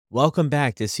Welcome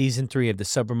back to Season 3 of the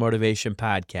Sober Motivation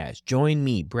Podcast. Join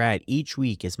me, Brad, each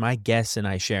week as my guests and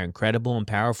I share incredible and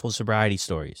powerful sobriety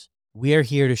stories. We are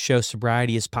here to show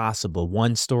sobriety is possible,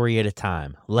 one story at a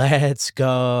time. Let's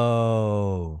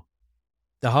go!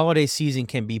 The holiday season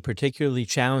can be particularly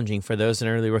challenging for those in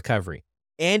early recovery.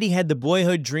 Andy had the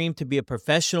boyhood dream to be a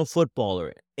professional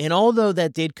footballer, and although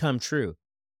that did come true,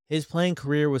 his playing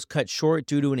career was cut short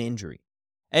due to an injury.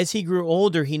 As he grew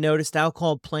older, he noticed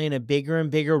alcohol playing a bigger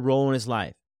and bigger role in his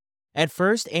life. At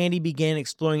first, Andy began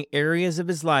exploring areas of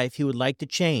his life he would like to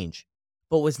change,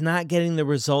 but was not getting the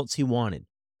results he wanted.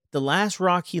 The last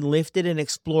rock he lifted and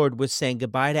explored was saying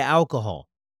goodbye to alcohol.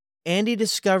 Andy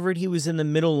discovered he was in the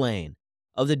middle lane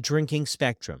of the drinking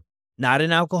spectrum. Not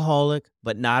an alcoholic,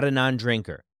 but not a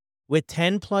non-drinker. With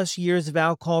 10 plus years of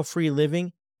alcohol-free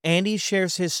living, Andy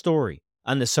shares his story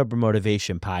on the Sober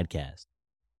Motivation Podcast.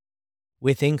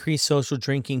 With increased social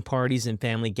drinking parties and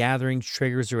family gatherings,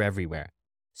 triggers are everywhere.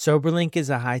 SoberLink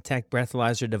is a high-tech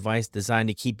breathalyzer device designed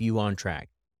to keep you on track.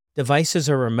 Devices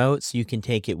are remote, so you can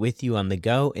take it with you on the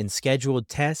go, and scheduled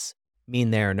tests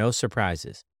mean there are no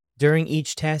surprises. During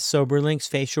each test, SoberLink's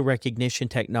facial recognition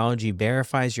technology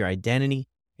verifies your identity,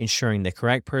 ensuring the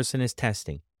correct person is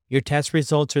testing. Your test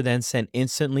results are then sent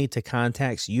instantly to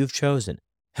contacts you've chosen,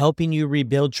 helping you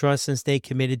rebuild trust and stay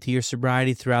committed to your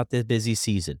sobriety throughout this busy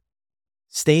season.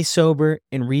 Stay sober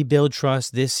and rebuild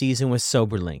trust this season with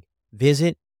SoberLink.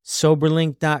 Visit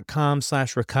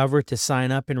soberlink.com/recover to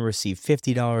sign up and receive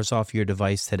 $50 off your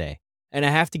device today. And I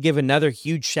have to give another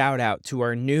huge shout out to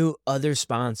our new other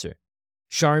sponsor,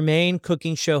 Charmaine,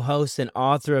 cooking show host and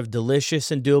author of delicious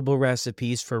and doable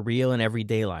recipes for real and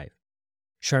everyday life.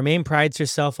 Charmaine prides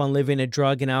herself on living a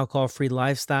drug and alcohol-free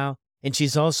lifestyle, and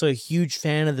she's also a huge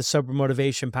fan of the Sober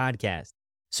Motivation Podcast.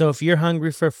 So if you're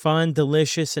hungry for fun,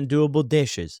 delicious, and doable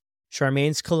dishes,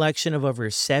 Charmaine's collection of over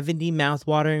 70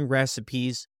 mouthwatering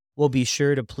recipes will be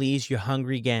sure to please your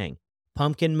hungry gang.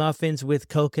 Pumpkin muffins with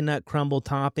coconut crumble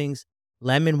toppings,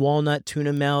 lemon walnut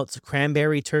tuna melts,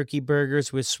 cranberry turkey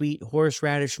burgers with sweet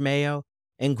horseradish mayo,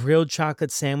 and grilled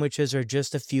chocolate sandwiches are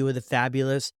just a few of the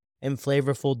fabulous and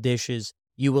flavorful dishes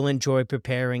you will enjoy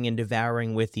preparing and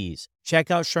devouring with ease. Check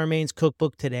out Charmaine's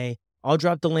cookbook today. I'll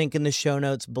drop the link in the show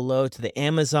notes below to the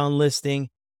Amazon listing.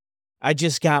 I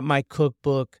just got my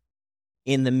cookbook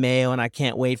in the mail, and I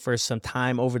can't wait for some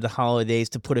time over the holidays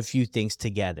to put a few things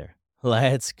together.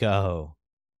 Let's go.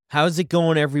 How's it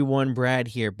going, everyone? Brad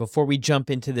here. Before we jump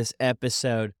into this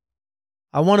episode,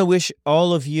 I want to wish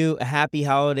all of you a happy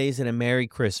holidays and a Merry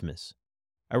Christmas.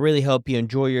 I really hope you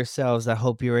enjoy yourselves. I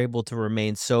hope you're able to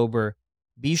remain sober.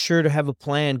 Be sure to have a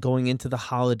plan going into the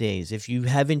holidays. If you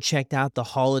haven't checked out the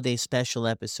holiday special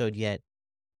episode yet,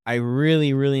 I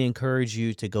really encourage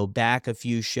you to go back a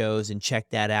few shows and check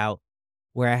that out,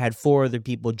 where I had 4 other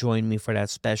people join me for that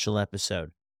special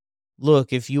episode.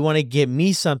 Look, if you want to get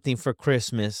me something for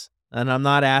Christmas, and I'm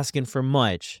not asking for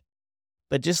much,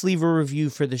 but just leave a review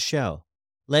for the show.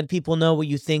 Let people know what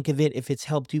you think of it if it's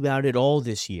helped you out at all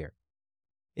this year.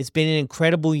 It's been an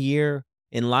incredible year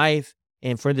in life.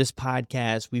 And for this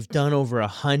podcast, we've done over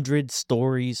 100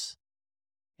 stories.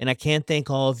 And I can't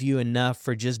thank all of you enough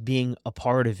for just being a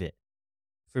part of it,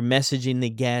 for messaging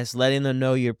the guests, letting them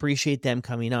know you appreciate them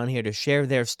coming on here to share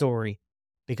their story,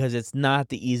 because it's not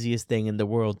the easiest thing in the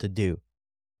world to do.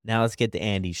 Now let's get to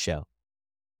Andy's show.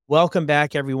 Welcome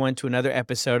back, everyone, to another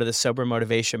episode of the Sober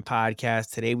Motivation Podcast.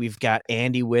 Today we've got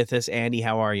Andy with us. Andy,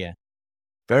 how are you?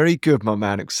 Very good, my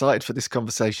man. Excited for this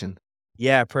conversation.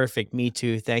 Yeah, perfect. Me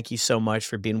too. Thank you so much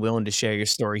for being willing to share your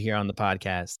story here on the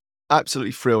podcast.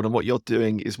 Absolutely thrilled. And what you're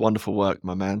doing is wonderful work,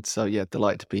 my man. So yeah,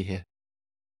 delighted to be here.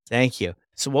 Thank you.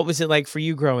 So what was it like for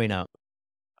you growing up?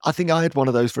 I think I had one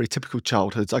of those very typical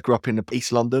childhoods. I grew up in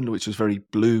East London, which was very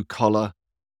blue collar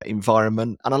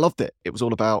environment. And I loved it. It was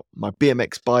all about my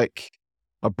BMX bike,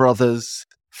 my brothers,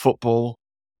 football,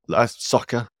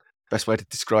 soccer. Best way to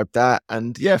describe that.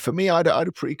 And yeah, for me, I had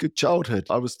a pretty good childhood.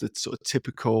 I was the sort of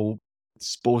typical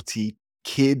sporty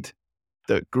kid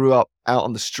that grew up out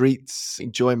on the streets,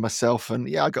 enjoying myself. And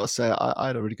yeah, I got to say, I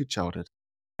had a really good childhood.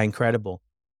 Incredible.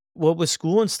 What was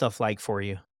school and stuff like for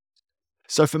you?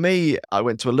 So for me, I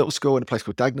went to a little school in a place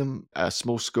called Dagenham, a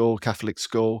small school, Catholic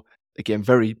school. Again,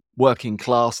 very working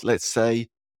class, let's say.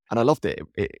 And I loved it.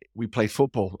 We played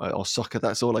football or soccer.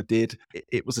 That's all I did.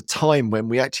 It was a time when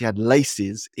we actually had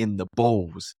laces in the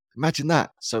balls. Imagine that.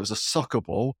 So it was a soccer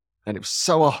ball and it was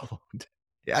so old.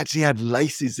 It actually had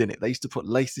laces in it. They used to put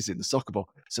laces in the soccer ball.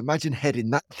 So imagine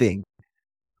heading that thing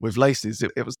with laces.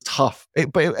 It was tough.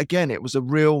 But again, it was a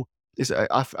real,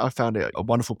 I found it a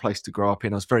wonderful place to grow up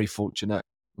in. I was very fortunate.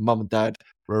 My mum and dad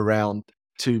were around,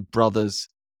 2 brothers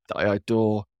that I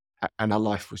adore. And our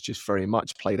life was just very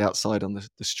much played outside on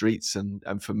the streets. And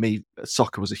for me,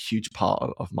 soccer was a huge part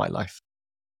of my life.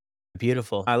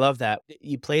 Beautiful. I love that.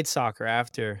 You played soccer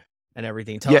after and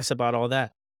everything. Tell Yeah. us about all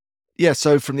that. Yeah.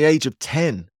 So from the age of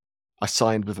 10, I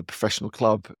signed with a professional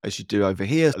club, as you do over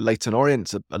here, Leyton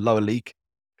Orient, a lower league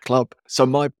club. So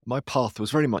my path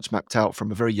was very much mapped out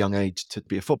from a very young age to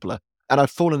be a footballer. And I'd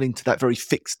fallen into that very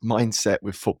fixed mindset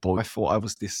with football. I thought I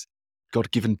was this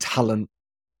God-given talent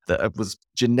that was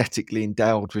genetically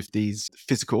endowed with these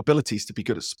physical abilities to be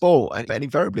good at sport. And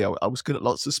invariably, I was good at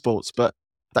lots of sports, but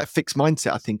that fixed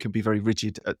mindset, I think, can be very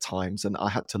rigid at times. And I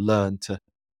had to learn to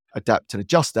adapt and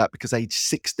adjust that because age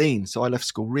 16. So I left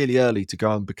school really early to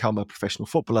go and become a professional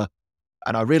footballer.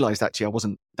 And I realized actually I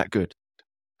wasn't that good.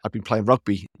 I'd been playing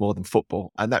rugby more than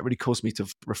football. And that really caused me to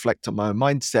reflect on my own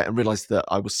mindset and realize that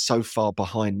I was so far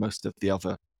behind most of the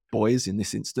other boys in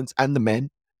this instance and the men,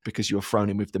 because you were thrown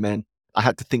in with the men. I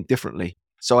had to think differently.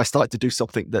 So I started to do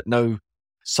something that no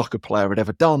soccer player had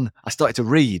ever done. I started to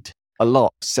read a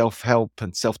lot, self-help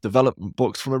and self-development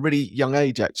books from a really young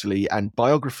age, actually, and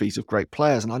biographies of great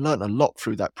players. And I learned a lot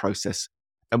through that process.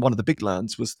 And one of the big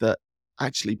learns was that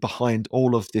actually behind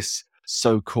all of this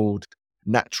so-called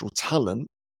natural talent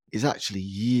is actually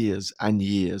years and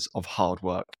years of hard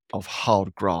work, of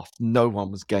hard graft. No one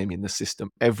was gaming the system.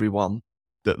 Everyone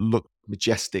that looked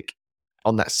majestic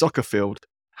on that soccer field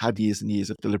had years and years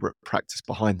of deliberate practice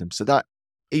behind them. So that,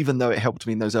 even though it helped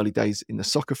me in those early days in the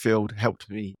soccer field, helped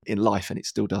me in life, and it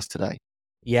still does today.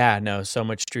 Yeah, no, so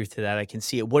much truth to that. I can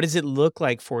see it. What does it look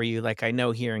like for you? Like, I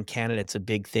know here in Canada, it's a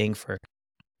big thing for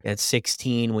at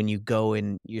 16 when you go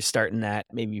and you're starting that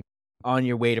maybe on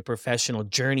your way to professional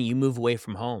journey, you move away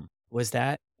from home. Was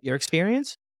that your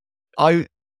experience? I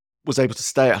was able to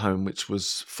stay at home, which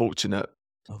was fortunate.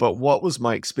 Oh, But what was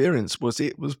my experience was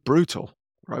it was brutal,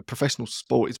 right? Professional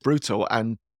sport is brutal.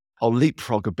 And I'll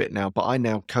leapfrog a bit now, but I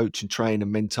now coach and train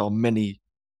and mentor many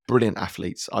brilliant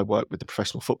athletes. I work with the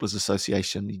Professional Footballers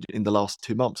Association. In the last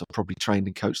 2 months, I've probably trained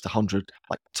and coached 100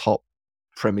 like top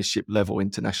premiership level,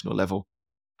 international level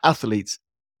athletes.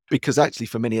 Because actually,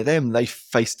 for many of them, they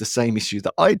faced the same issue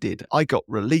that I did. I got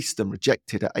released and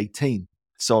rejected at 18.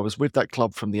 So I was with that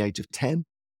club from the age of 10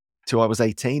 till I was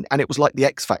 18. And it was like the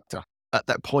X Factor. At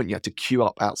that point, you had to queue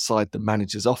up outside the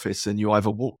manager's office and you either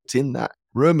walked in that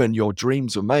room and your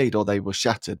dreams were made or they were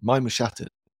shattered. Mine were shattered.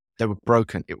 They were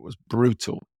broken. It was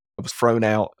brutal. I was thrown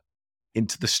out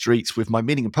into the streets with my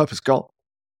meaning and purpose gone.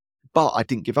 But I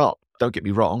didn't give up. Don't get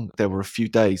me wrong. There were a few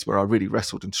days where I really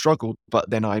wrestled and struggled, but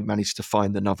then I managed to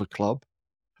find another club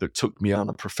that took me on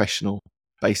a professional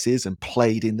basis and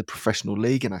played in the professional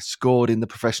league. And I scored in the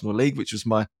professional league, which was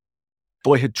my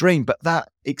boyhood dream. But that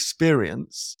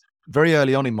experience very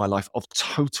early on in my life of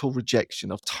total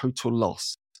rejection, of total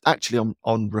loss, actually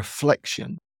on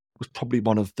reflection, was probably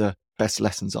one of the best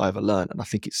lessons I ever learned. And I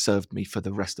think it served me for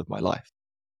the rest of my life.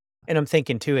 and I'm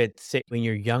thinking too, it's when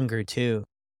you're younger too,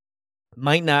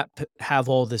 might not have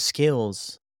all the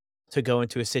skills to go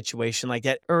into a situation like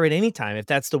that or at any time. If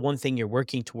that's the one thing you're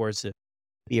working towards to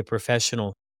be a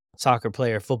professional soccer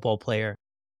player, football player,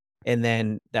 and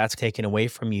then that's taken away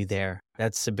from you there.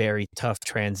 That's a very tough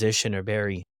transition or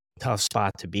very tough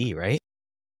spot to be, right?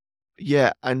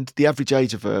 Yeah, and the average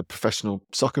age of a professional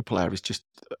soccer player is just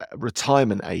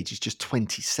retirement age is just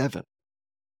 27.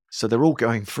 So they're all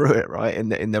going through it, right?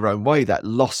 In their own way, that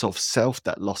loss of self,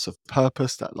 that loss of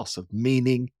purpose, that loss of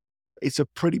meaning. It's a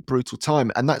pretty brutal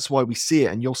time. And that's why we see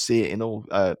it. And you'll see it in all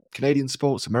Canadian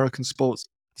sports, American sports,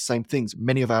 the same things.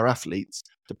 Many of our athletes,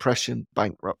 depression,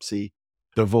 bankruptcy,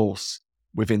 divorce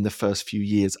within the first few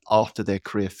years after their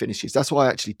career finishes. That's why I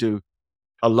actually do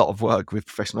a lot of work with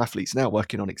professional athletes now,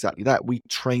 working on exactly that. We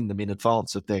train them in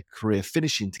advance of their career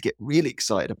finishing to get really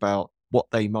excited about what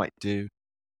they might do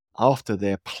after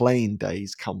their playing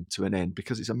days come to an end,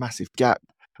 because it's a massive gap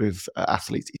with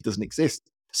athletes. It doesn't exist.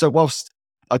 So whilst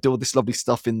I do all this lovely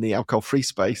stuff in the alcohol-free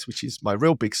space, which is my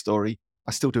real big story,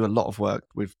 I still do a lot of work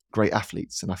with great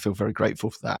athletes, and I feel very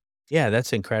grateful for that. Yeah,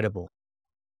 that's incredible.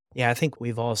 Yeah, I think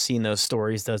we've all seen those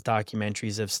stories, those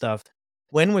documentaries of stuff.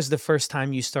 When was the first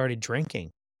time you started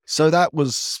drinking? So that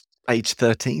was age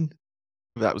 13.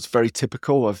 That was very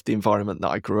typical of the environment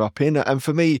that I grew up in. And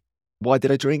for me, why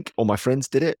did I drink? All my friends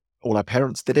did it. All our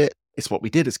parents did it. It's what we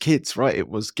did as kids, right? It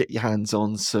was get your hands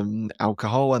on some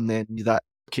alcohol and then that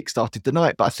kickstarted the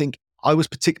night. But I think I was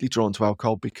particularly drawn to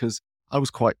alcohol because I was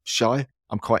quite shy.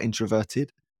 I'm quite introverted.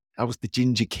 I was the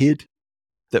ginger kid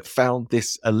that found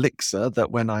this elixir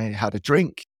that when I had a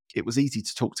drink, it was easy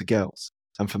to talk to girls.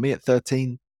 And for me at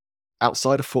 13,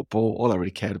 outside of football, all I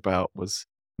really cared about was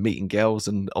meeting girls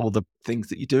and all the things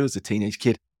that you do as a teenage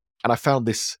kid. And I found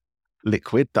this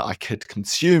liquid that I could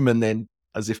consume. And then,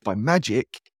 as if by magic,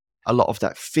 a lot of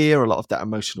that fear, a lot of that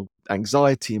emotional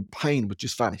anxiety and pain would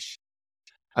just vanish.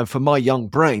 And for my young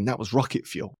brain, that was rocket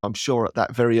fuel. I'm sure at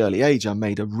that very early age, I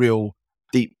made a real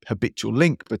deep habitual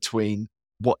link between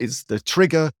what is the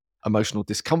trigger, emotional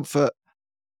discomfort.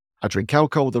 I drink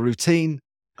alcohol, the routine,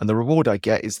 and the reward I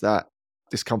get is that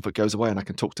discomfort goes away and I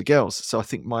can talk to girls. So I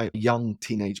think my young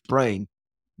teenage brain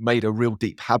made a real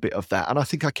deep habit of that. And I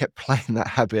think I kept playing that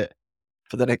habit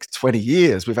for the next 20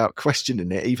 years without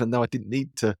questioning it, even though I didn't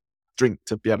need to drink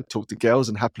to be able to talk to girls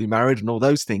and happily married and all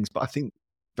those things. But I think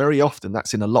very often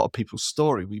that's in a lot of people's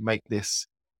story. We make this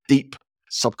deep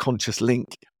subconscious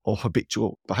link or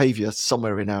habitual behavior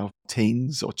somewhere in our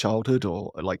teens or childhood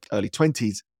or like early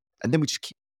 20s. And then we just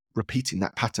keep repeating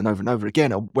that pattern over and over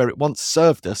again, where it once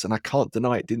served us. And I can't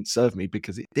deny it didn't serve me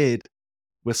because it did.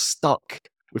 We're stuck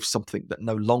with something that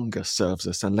no longer serves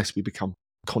us unless we become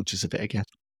conscious of it again.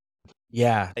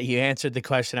 Yeah, you answered the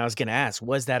question I was going to ask.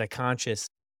 Was that a conscious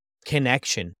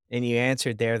connection? And you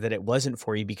answered there that it wasn't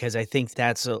for you, because I think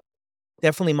that's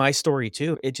definitely my story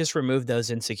too. It just removed those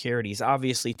insecurities,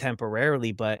 obviously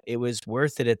temporarily, but it was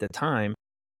worth it at the time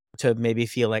to maybe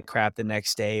feel like crap the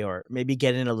next day, or maybe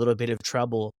get in a little bit of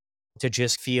trouble to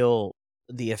just feel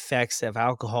the effects of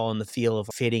alcohol and the feel of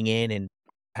fitting in and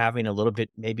having a little bit,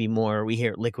 maybe more, we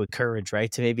hear liquid courage,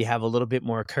 right? To maybe have a little bit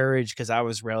more courage, because I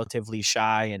was relatively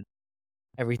shy and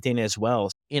everything as well.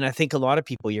 And I think a lot of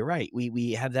people, you're right.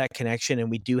 We have that connection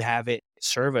and we do have it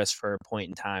serve us for a point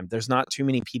in time. There's not too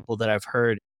many people that I've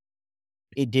heard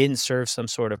it didn't serve some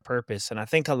sort of purpose. And I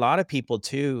think a lot of people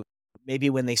too, maybe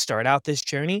when they start out this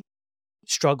journey,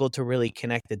 struggle to really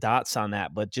connect the dots on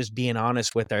that. But just being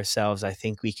honest with ourselves, I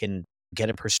think we can get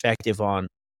a perspective on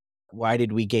why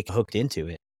did we get hooked into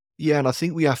it. Yeah, and I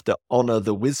think we have to honor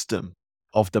the wisdom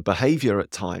of the behavior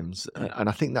at times. And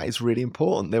I think that is really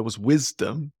important. There was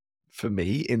wisdom for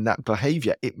me in that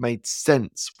behavior. It made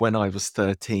sense when I was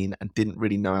 13 and didn't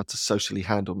really know how to socially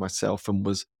handle myself and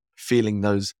was feeling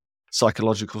those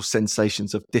psychological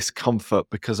sensations of discomfort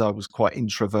because I was quite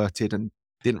introverted and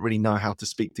didn't really know how to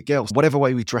speak to girls. Whatever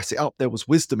way we dress it up, there was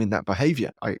wisdom in that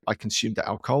behavior. I consumed the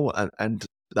alcohol and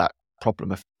that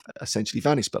problem essentially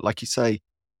vanished. But like you say,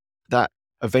 that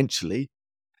eventually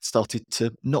started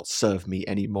to not serve me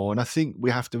anymore. And I think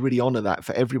we have to really honor that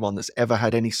for everyone that's ever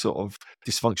had any sort of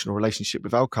dysfunctional relationship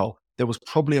with alcohol. There was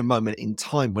probably a moment in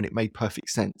time when it made perfect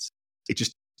sense. It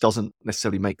just doesn't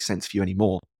necessarily make sense for you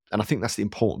anymore. And I think that's the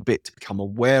important bit, to become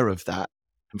aware of that.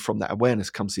 And from that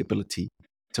awareness comes the ability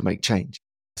to make change.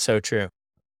 So true.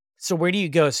 So where do you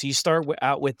go? So you start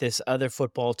out with this other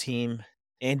football team.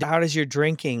 And how does your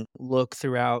drinking look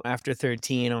throughout after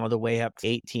 13 all the way up to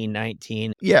 18,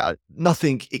 19? Yeah,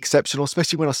 nothing exceptional,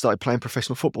 especially when I started playing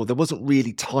professional football. There wasn't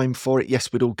really time for it.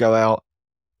 Yes, we'd all go out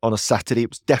on a Saturday.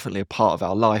 It was definitely a part of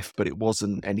our life, but it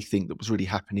wasn't anything that was really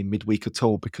happening midweek at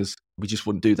all because we just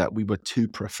wouldn't do that. We were too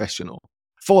professional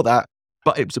for that.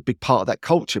 But it was a big part of that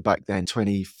culture back then,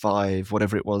 25,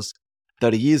 whatever it was,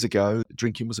 30 years ago.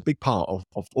 Drinking was a big part of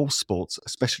all sports,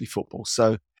 especially football.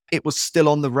 So it was still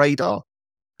on the radar,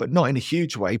 but not in a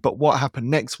huge way. But what happened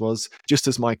next was, just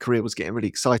as my career was getting really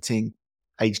exciting,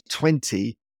 age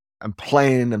 20, and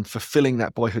playing and fulfilling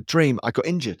that boyhood dream, I got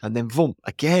injured. And then boom,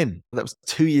 again, that was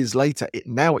 2 years later.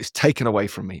 Now it's taken away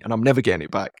from me and I'm never getting it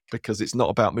back, because it's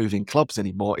not about moving clubs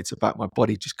anymore. It's about my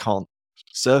body just can't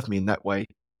serve me in that way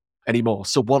anymore.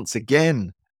 So once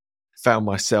again, found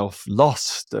myself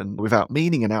lost and without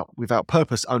meaning and without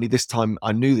purpose. Only this time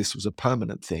I knew this was a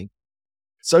permanent thing.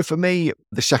 So for me,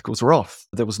 the shackles were off.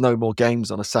 There was no more games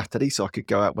on a Saturday, so I could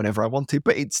go out whenever I wanted,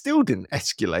 but it still didn't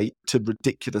escalate to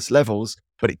ridiculous levels,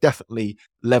 but it definitely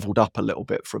leveled up a little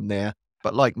bit from there.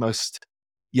 But like most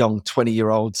young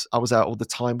 20-year-olds, I was out all the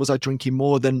time. Was I drinking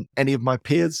more than any of my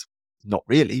peers? Not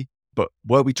really. But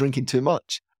were we drinking too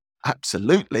much?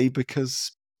 Absolutely,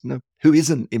 because who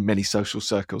isn't in many social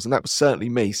circles? And that was certainly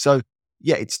me. So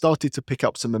yeah, it started to pick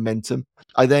up some momentum.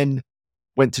 I then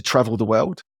went to travel the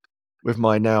world with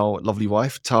my now lovely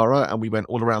wife, Tara, and we went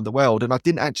all around the world. And I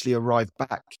didn't actually arrive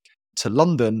back to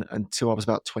London until I was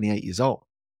about 28 years old.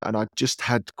 And I just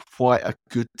had quite a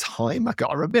good time. I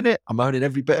got to admit it. I'm owning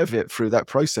every bit of it through that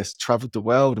process. Traveled the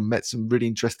world and met some really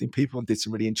interesting people and did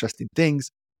some really interesting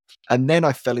things. And then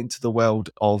I fell into the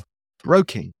world of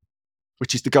broking,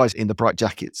 which is the guys in the bright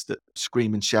jackets that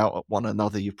scream and shout at one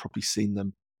another. You've probably seen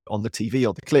them on the TV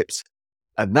or the clips.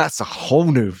 And that's a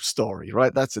whole new story,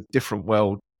 right? That's a different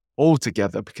world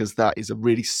altogether, because that is a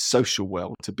really social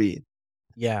world to be in.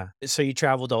 Yeah. So you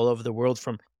traveled all over the world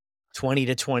from 20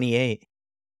 to 28.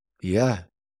 Yeah.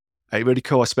 Really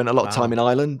cool. I spent a lot of time in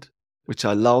Ireland, which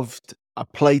I loved. I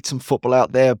played some football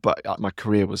out there, but my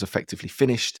career was effectively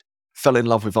finished. Fell in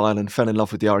love with Ireland, fell in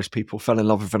love with the Irish people, fell in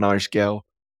love with an Irish girl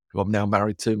who I'm now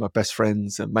married to. My best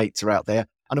friends and mates are out there.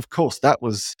 And of course, that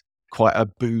was quite a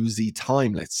boozy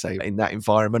time, let's say, in that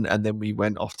environment. And then we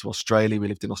went off to Australia. We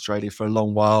lived in Australia for a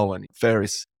long while and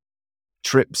various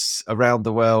trips around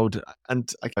the world.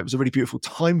 And it was a really beautiful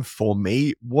time for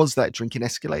me. Was that drinking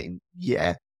escalating?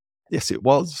 Yeah. Yes, it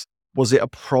was. Was it a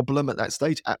problem at that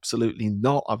stage? Absolutely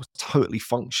not. I was totally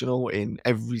functional in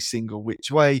every single which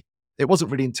way. It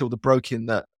wasn't really until the broke-in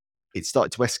that it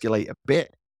started to escalate a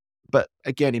bit. But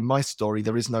again, in my story,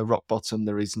 there is no rock bottom.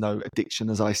 There is no addiction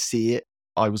as I see it.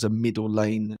 I was a middle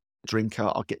lane drinker.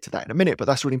 I'll get to that in a minute, but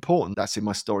that's really important. That's in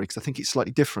my story because I think it's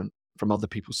slightly different from other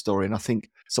people's story. And I think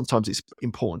sometimes it's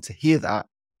important to hear that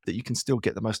you can still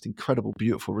get the most incredible,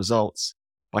 beautiful results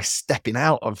by stepping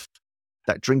out of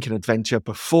that drinking adventure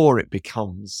before it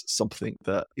becomes something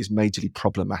that is majorly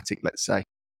problematic, let's say.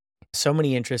 So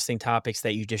many interesting topics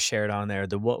that you just shared on there.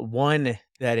 The one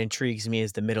that intrigues me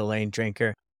is the middle lane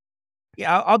drinker.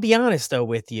 Yeah, I'll be honest though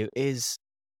with you is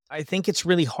I think it's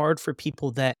really hard for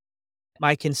people that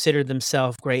might consider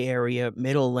themselves gray area,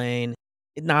 middle lane,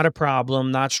 not a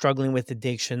problem, not struggling with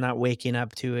addiction, not waking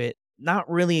up to it, not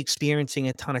really experiencing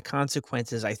a ton of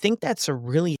consequences. I think that's a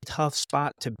really tough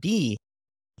spot to be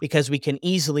because we can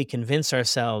easily convince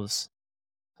ourselves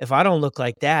if I don't look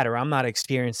like that or I'm not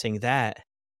experiencing that,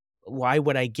 why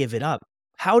would I give it up?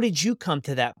 How did you come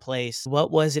to that place?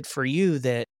 What was it for you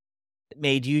that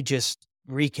made you just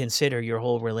reconsider your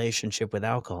whole relationship with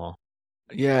alcohol?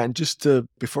 Yeah, and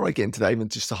before I get into that, even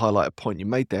just to highlight a point you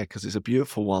made there, because it's a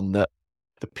beautiful one, that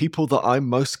the people that I'm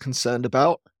most concerned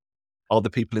about are the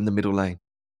people in the middle lane.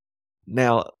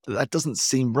 Now, that doesn't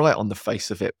seem right on the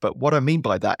face of it, but what I mean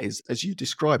by that is, as you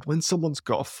described, when someone's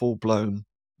got a full-blown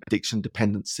addiction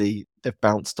dependency, they've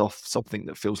bounced off something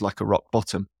that feels like a rock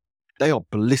bottom, they are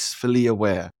blissfully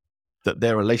aware that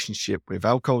their relationship with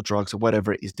alcohol, drugs, or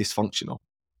whatever it is dysfunctional.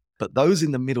 But those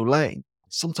in the middle lane,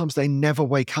 sometimes they never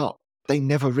wake up. They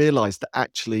never realize that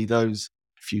actually those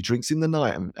few drinks in the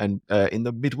night and in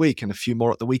the midweek and a few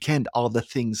more at the weekend are the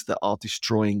things that are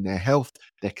destroying their health,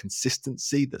 their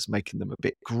consistency, that's making them a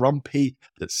bit grumpy,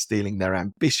 that's stealing their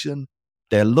ambition,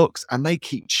 their looks, and they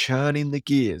keep churning the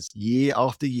gears year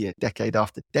after year, decade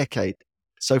after decade.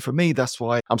 So for me, that's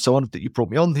why I'm so honored that you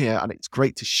brought me on here, and it's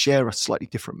great to share a slightly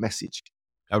different message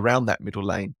around that middle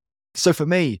lane. So for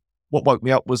me, what woke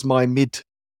me up was my mid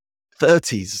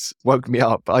 30s woke me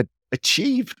up. I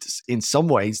achieved in some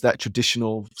ways that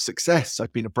traditional success.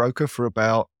 I've been a broker for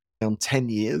about around 10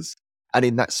 years. And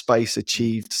in that space,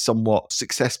 achieved somewhat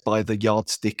success by the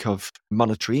yardstick of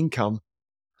monetary income.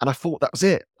 And I thought that was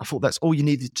it. I thought that's all you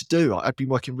needed to do. I'd been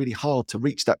working really hard to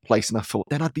reach that place. And I thought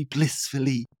then I'd be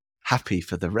blissfully happy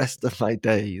for the rest of my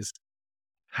days.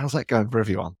 How's that going for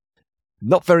everyone?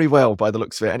 Not very well by the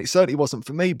looks of it. And it certainly wasn't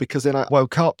for me because then I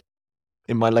woke up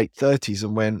in my late 30s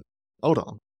and went, hold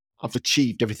on, I've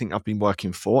achieved everything I've been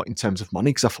working for in terms of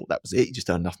money because I thought that was it. You just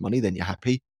earn enough money, then you're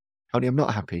happy. Only I'm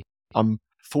not happy. I'm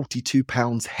 42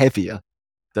 pounds heavier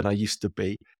than I used to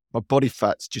be. My body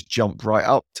fat's just jumped right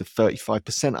up to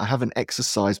 35%. I haven't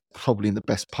exercised probably in the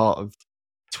best part of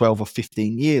 12 or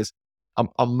 15 years. I'm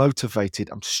unmotivated.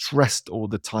 I'm stressed all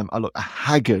the time. I look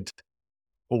haggard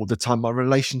all the time. My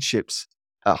relationships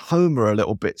at home are a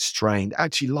little bit strained.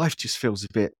 Actually, life just feels a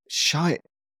bit shite,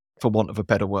 for want of a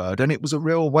better word. And it was a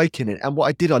real awakening. And what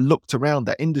I did, I looked around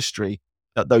that industry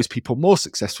at those people more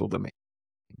successful than me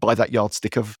by that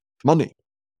yardstick of money,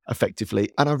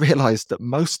 effectively. And I realized that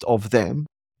most of them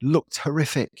looked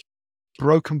horrific.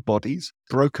 Broken bodies,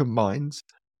 broken minds,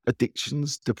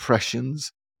 addictions,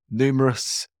 depressions,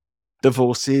 numerous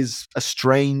divorces,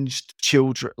 estranged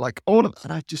children, like all of that.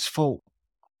 And I just thought,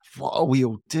 what are we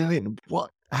all doing?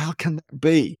 How can that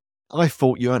be? I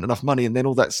thought you earned enough money and then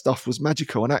all that stuff was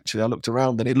magical. And actually I looked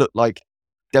around and it looked like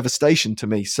devastation to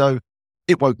me. So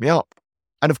it woke me up.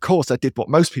 And of course I did what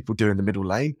most people do in the middle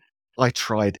lane. I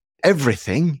tried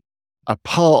everything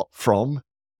apart from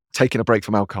taking a break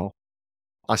from alcohol.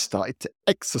 I started to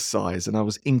exercise and I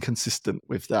was inconsistent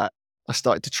with that. I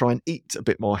started to try and eat a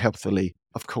bit more healthily.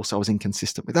 Of course I was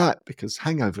inconsistent with that because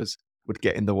hangovers would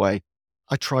get in the way.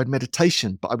 I tried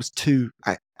meditation, but I was too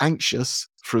anxious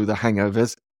through the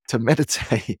hangovers to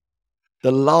meditate.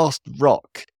 The last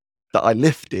rock that I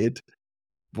lifted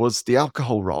was the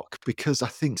alcohol rock because I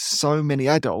think so many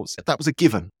adults, that was a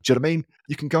given. Do you know what I mean?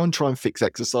 You can go and try and fix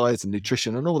exercise and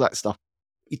nutrition and all that stuff.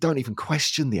 You don't even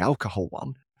question the alcohol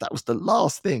one. That was the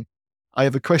last thing I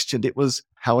ever questioned. It was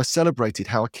how I celebrated,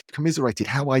 how I commiserated,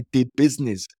 how I did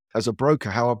business as a broker,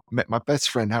 how I met my best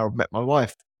friend, how I met my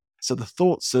wife. So the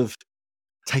thoughts of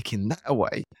taking that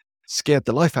away scared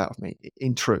the life out of me,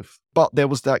 in truth. But there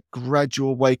was that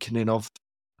gradual awakening of,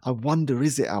 I wonder,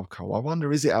 is it alcohol? I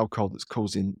wonder, is it alcohol that's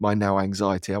causing my now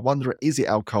anxiety? I wonder, is it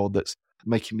alcohol that's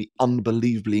making me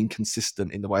unbelievably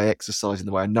inconsistent in the way I exercise, in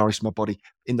the way I nourish my body,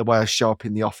 in the way I show up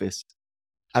in the office?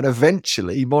 And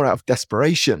eventually, more out of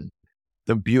desperation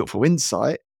than beautiful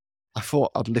insight, I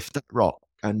thought I'd lift that rock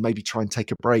and maybe try and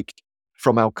take a break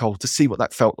from alcohol to see what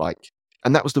that felt like.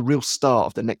 And that was the real start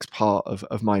of the next part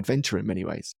of my adventure in many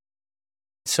ways.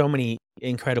 So many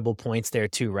incredible points there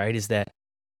too, right? Is that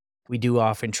we do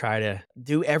often try to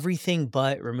do everything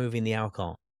but removing the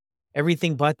alcohol.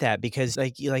 Everything but that, because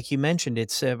like you mentioned,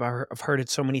 it's I've heard it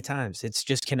so many times. It's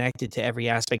just connected to every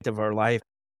aspect of our life.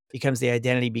 Becomes the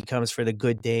identity becomes for the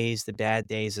good days, the bad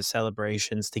days, the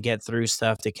celebrations, to get through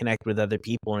stuff, to connect with other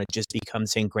people, and it just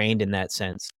becomes ingrained in that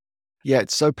sense. Yeah,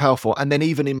 it's so powerful. And then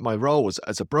even in my role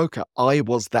as a broker, I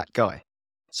was that guy.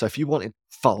 So if you wanted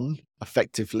fun,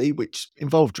 effectively, which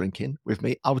involved drinking with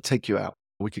me, I would take you out.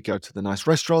 We could go to the nice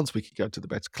restaurants. We could go to the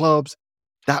best clubs.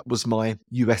 That was my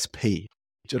USP.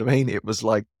 Do you know what I mean? It was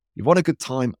like, you want a good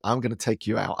time, I'm going to take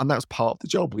you out. And that was part of the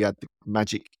job. We had the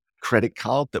magic credit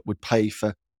card that would pay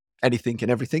for anything and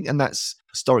everything. And that's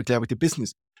historically how we did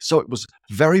business. So it was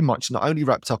very much not only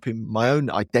wrapped up in my own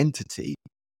identity,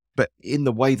 but in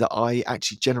the way that I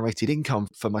actually generated income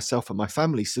for myself and my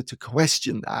family. So to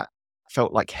question that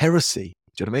felt like heresy.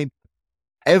 Do you know what I mean?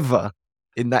 Ever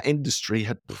in that industry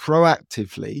had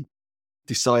proactively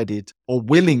decided or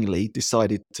willingly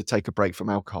decided to take a break from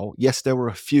alcohol. Yes, there were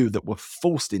a few that were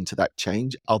forced into that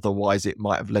change. Otherwise, it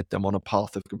might have led them on a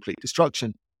path of complete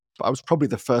destruction. But I was probably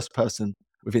the first person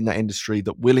within that industry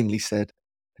that willingly said,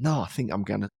 no, I think I'm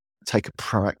going to take a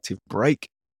proactive break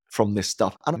from this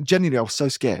stuff. And genuinely, I was so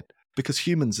scared because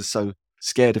humans are so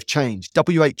scared of change.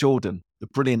 W.H. Jordan, the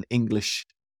brilliant English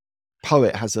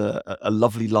poet, has a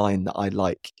lovely line that I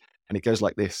like. And it goes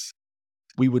like this: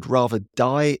 we would rather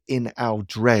die in our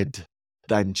dread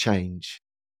than change.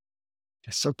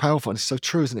 It's so powerful and it's so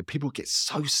true, isn't it? People get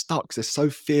so stuck. There's so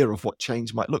fear of what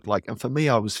change might look like. And for me,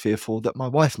 I was fearful that my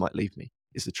wife might leave me,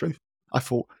 is the truth. I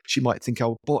thought she might think I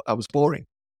was boring.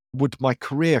 Would my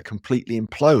career completely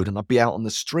implode and I'd be out on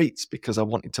the streets because I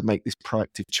wanted to make this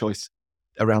proactive choice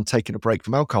around taking a break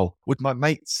from alcohol? Would my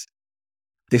mates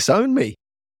disown me?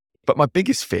 But my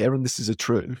biggest fear, and this is a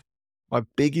truth, my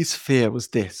biggest fear was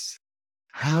this: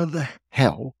 how the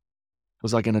hell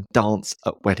was I going to dance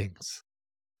at weddings?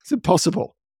 It's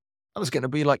impossible. That was going to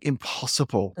be like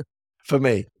impossible for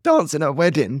me. Dancing at a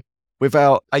wedding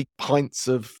without 8 pints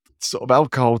of sort of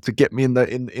alcohol to get me in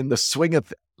the swing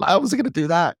of it. Like, how was I going to do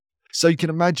that? So you can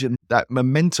imagine that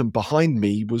momentum behind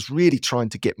me was really trying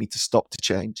to get me to stop, to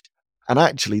change. And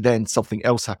actually then something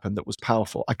else happened that was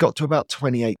powerful. I got to about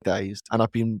 28 days and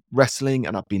I've been wrestling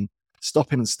and I've been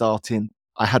stopping and starting.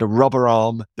 I had a rubber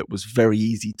arm that was very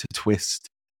easy to twist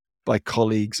by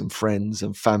colleagues and friends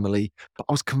and family, but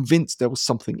I was convinced there was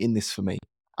something in this for me.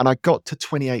 And I got to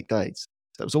 28 days.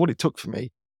 That was all it took for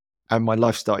me. And my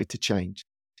life started to change.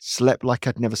 Slept like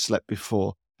I'd never slept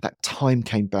before. That time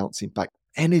came bouncing back.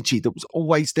 Energy that was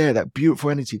always there, that beautiful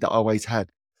energy that I always had,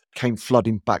 came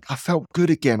flooding back. I felt good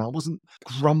again. I wasn't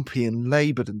grumpy and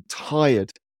labored and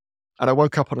tired. And I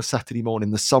woke up on a Saturday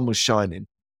morning, the sun was shining.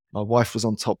 My wife was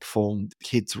on top form, the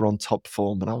kids were on top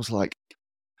form. And I was like,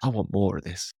 I want more of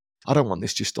this. I don't want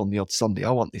this just on the odd Sunday.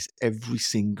 I want this every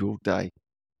single day.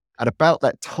 At about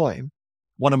that time,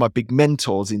 one of my big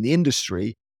mentors in the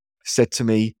industry said to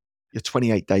me, you're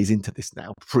 28 days into this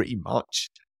now, pretty much.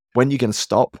 When are you going to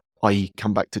stop, i.e.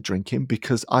 come back to drinking?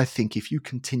 Because I think if you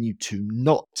continue to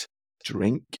not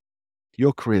drink,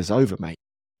 your career's over, mate.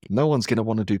 No one's going to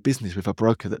want to do business with a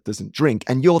broker that doesn't drink,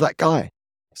 and you're that guy.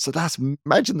 So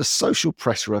imagine the social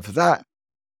pressure of that.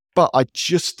 But I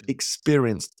just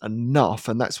experienced enough,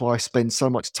 and that's why I spend so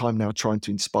much time now trying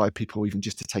to inspire people even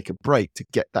just to take a break, to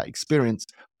get that experience.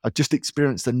 I just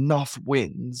experienced enough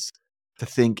wins to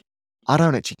think, I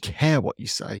don't actually care what you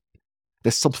say.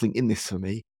 There's something in this for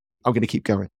me. I'm going to keep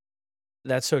going.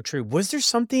 That's so true. Was there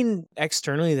something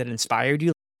externally that inspired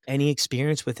you? Any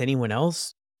experience with anyone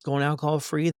else going alcohol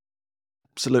free?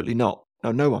 Absolutely not.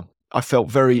 No one. I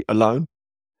felt very alone.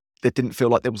 There didn't feel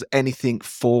like there was anything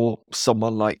for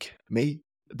someone like me.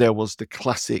 There was the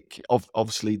classic of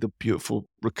obviously the beautiful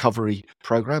recovery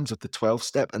programs of the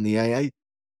 12-step and the AA.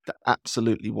 That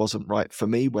absolutely wasn't right for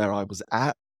me where I was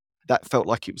at. That felt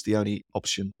like it was the only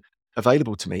option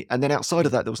available to me. And then outside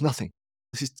of that, there was nothing.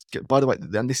 This is, by the way,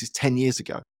 and this is 10 years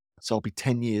ago. So I'll be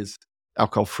 10 years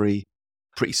alcohol free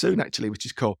pretty soon, actually, which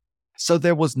is cool. So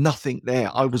there was nothing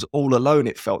there. I was all alone,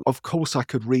 it felt. Of course, I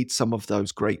could read some of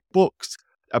those great books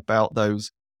about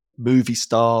those movie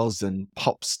stars and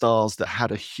pop stars that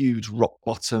had a huge rock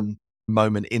bottom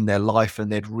moment in their life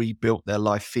and they'd rebuilt their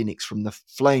life phoenix from the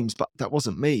flames. But that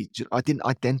wasn't me. I didn't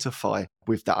identify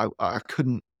with that. I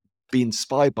couldn't be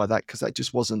inspired by that because that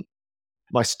just wasn't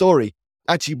my story.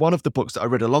 Actually, one of the books that I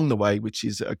read along the way, which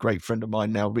is a great friend of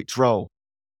mine now, Rich Roll,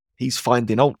 he's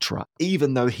finding ultra,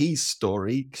 even though his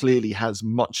story clearly has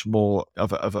much more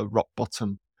of a rock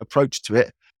bottom approach to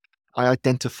it. I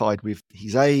identified with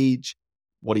his age,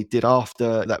 what he did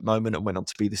after that moment, and went on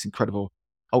to be this incredible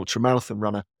ultra marathon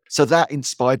runner. So that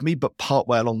inspired me, but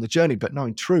partway along the journey. But no,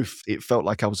 in truth, it felt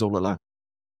like I was all alone.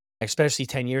 Especially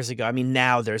 10 years ago. I mean,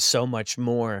 now there's so much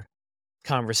more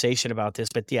conversation about this,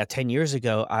 but yeah, 10 years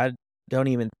ago, I don't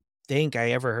even think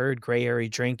I ever heard gray area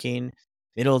drinking,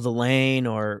 middle of the lane,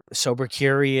 or sober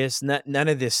curious. None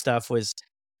of this stuff was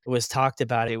talked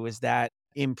about. It was that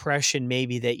impression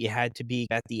maybe that you had to be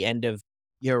at the end of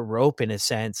your rope in a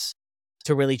sense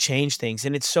to really change things.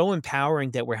 And it's so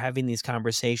empowering that we're having these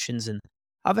conversations. And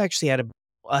I've actually had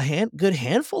good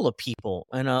handful of people,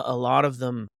 and a lot of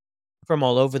them from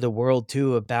all over the world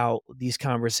too, about these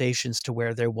conversations to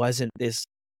where there wasn't this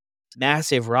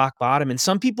massive rock bottom. And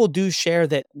some people do share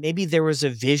that maybe there was a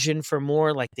vision for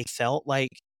more, like they felt like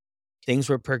things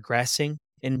were progressing,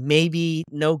 and maybe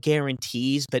no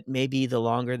guarantees, but maybe the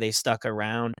longer they stuck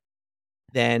around,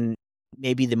 then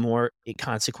maybe the more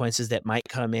consequences that might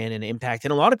come in and impact.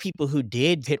 And a lot of people who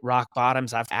did hit rock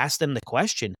bottoms, I've asked them the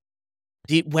question,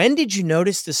 when did you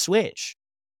notice the switch?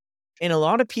 And a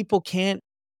lot of people can't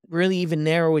really even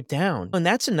narrow it down. And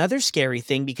that's another scary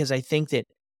thing because I think that,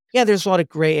 yeah, there's a lot of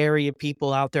gray area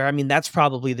people out there. I mean, that's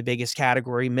probably the biggest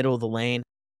category, middle of the lane.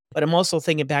 But I'm also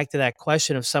thinking back to that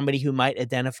question of somebody who might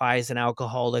identify as an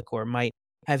alcoholic or might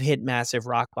have hit massive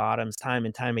rock bottoms time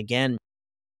and time again.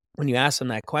 When you ask them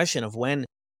that question of when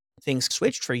things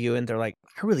switched for you, and they're like,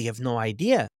 I really have no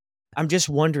idea. I'm just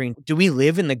wondering, do we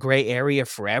live in the gray area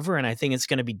forever? And I think it's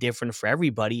going to be different for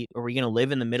everybody. Are we going to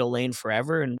live in the middle lane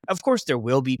forever? And of course, there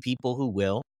will be people who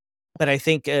will. But I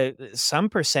think some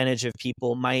percentage of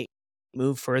people might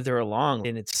move further along.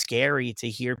 And it's scary to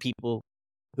hear people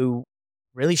who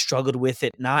really struggled with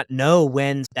it not know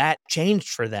when that changed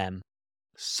for them,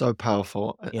 So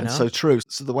powerful you and know? so true.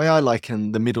 So the way I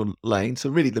liken the middle lane, so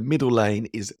really the middle lane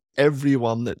is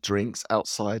everyone that drinks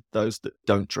outside those that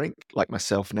don't drink, like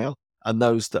myself now, and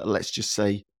those that are, let's just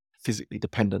say, physically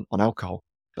dependent on alcohol.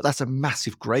 But that's a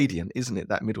massive gradient, isn't it?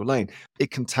 That middle lane.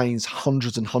 It contains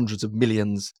hundreds and hundreds of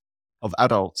millions of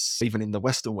adults, even in the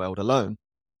Western world alone.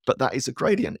 But that is a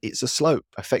gradient. It's a slope,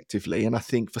 effectively. And I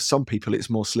think for some people, it's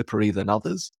more slippery than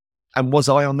others. And was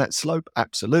I on that slope?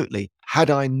 Absolutely. Had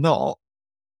I not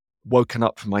woken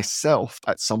up myself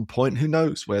at some point, who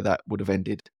knows where that would have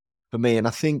ended for me. And I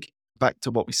think back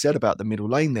to what we said about the middle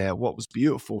lane there, what was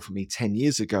beautiful for me 10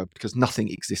 years ago, because nothing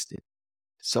existed.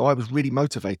 So I was really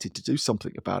motivated to do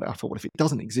something about it. I thought, well, if it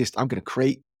doesn't exist, I'm going to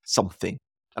create something.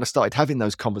 And I started having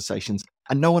those conversations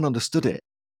and no one understood it.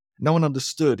 No one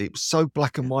understood. It was so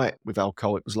black and white with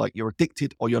alcohol. It was like, you're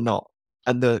addicted or you're not.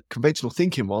 And the conventional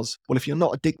thinking was, well, if you're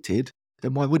not addicted,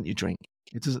 then why wouldn't you drink?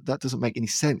 That doesn't make any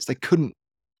sense. They couldn't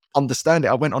understand it.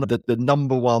 I went on the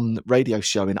number one radio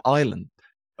show in Ireland,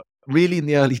 really in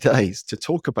the early days, to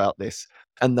talk about this.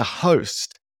 And the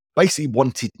host basically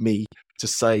wanted me to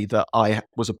say that I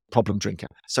was a problem drinker.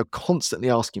 So constantly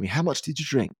asking me, how much did you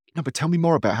drink? No, but tell me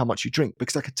more about how much you drink,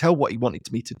 because I could tell what he wanted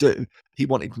me to do. He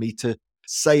wanted me to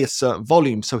say a certain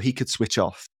volume so he could switch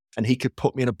off and he could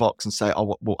put me in a box and say,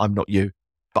 oh, well, I'm not you.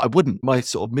 But I wouldn't. My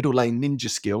sort of middle lane ninja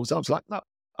skills, I was like, no,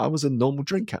 I was a normal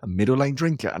drinker, a middle lane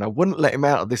drinker, and I wouldn't let him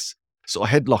out of this sort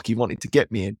of headlock he wanted to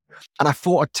get me in. And I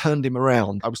thought I turned him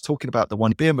around. I was talking about the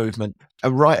one beer movement,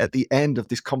 and right at the end of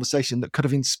this conversation that could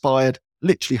have inspired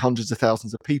literally hundreds of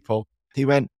thousands of people, he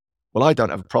went, well, I don't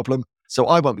have a problem, so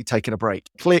I won't be taking a break.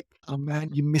 Click. Oh man,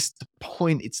 you missed the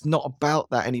point. It's not about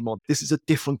that anymore. This is a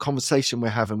different conversation we're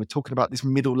having. We're talking about this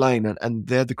middle lane, and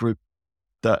they're the group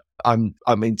that I'm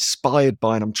inspired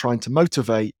by and I'm trying to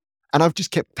motivate. And I've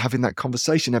just kept having that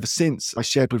conversation ever since. I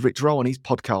shared with Rich Roll on his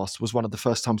podcast, was one of the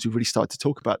first times we really started to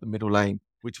talk about the middle lane,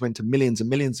 which went to millions and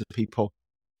millions of people.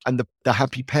 And the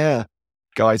Happy Pair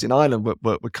guys in Ireland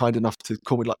were kind enough to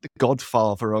call me like the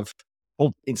godfather of,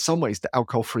 well, in some ways, the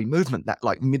alcohol-free movement, that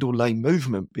like middle lane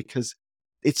movement, because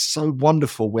it's so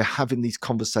wonderful. We're having these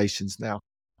conversations now.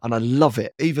 And I love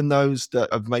it. Even those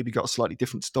that have maybe got a slightly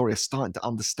different story are starting to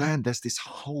understand there's this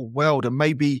whole world, and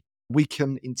maybe we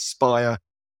can inspire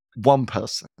one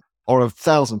person or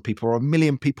 1,000 people or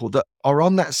 1,000,000 people that are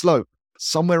on that slope,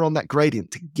 somewhere on that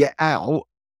gradient, to get out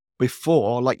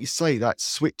before, like you say, that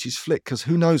switch is flicked, because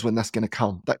who knows when that's going to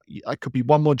come. That could be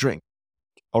one more drink.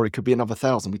 or it could be another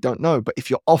 1,000. We don't know. But if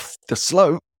you're off the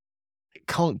slope, it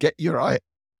can't get you right.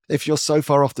 If you're so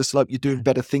far off the slope, you're doing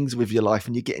better things with your life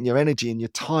and you're getting your energy and your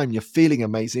time, you're feeling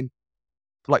amazing.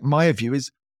 Like my view is,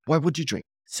 why would you drink?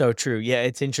 So true. Yeah,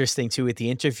 it's interesting too with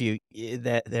the interview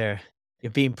that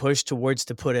you're being pushed towards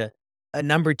to put a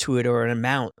number to it or an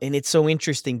amount. And it's so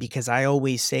interesting because I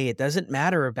always say it doesn't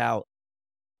matter about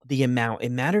the amount.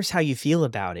 It matters how you feel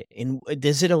about it. And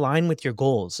does it align with your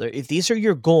goals? If these are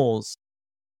your goals,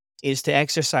 is to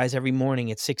exercise every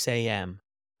morning at 6 a.m.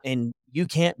 and you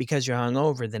can't because you're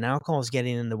hungover, then alcohol is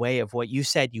getting in the way of what you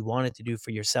said you wanted to do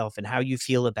for yourself and how you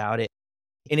feel about it.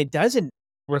 And it doesn't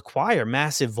require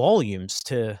massive volumes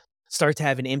to start to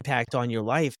have an impact on your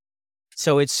life.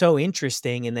 So it's so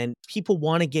interesting. And then people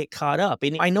want to get caught up.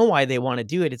 And I know why they want to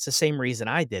do it. It's the same reason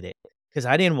I did it because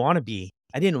I didn't want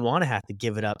to have to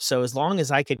give it up. So as long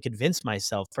as I could convince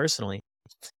myself personally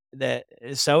that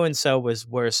so and so was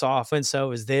worse off and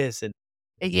so is this and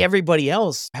everybody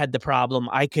else had the problem,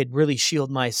 I could really shield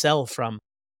myself from,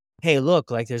 hey, look,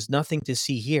 like there's nothing to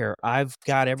see here. I've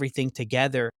got everything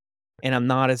together and I'm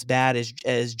not as bad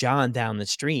as John down the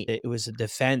street. It was a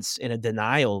defense and a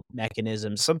denial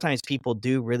mechanism. Sometimes people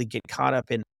do really get caught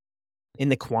up in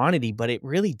the quantity, but it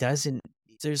really doesn't.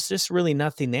 There's just really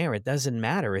nothing there. It doesn't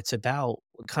matter. It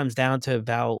comes down to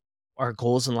about our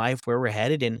goals in life, where we're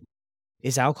headed, and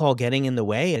is alcohol getting in the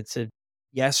way? It's a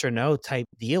yes or no type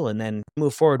deal, and then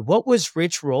move forward. What was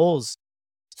Rich Roll's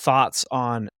thoughts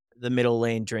on the middle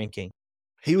lane drinking?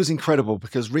 He was incredible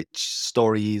because Rich's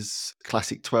story is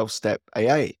classic 12-step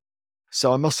AA.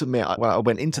 So I must admit, I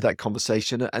went into that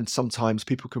conversation, and sometimes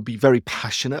people can be very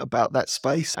passionate about that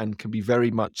space and can be very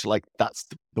much like that's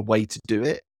the way to do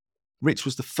it. Rich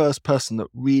was the first person that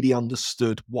really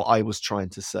understood what I was trying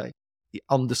to say. He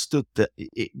understood that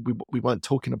we weren't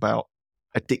talking about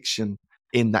addiction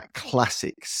in that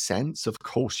classic sense. Of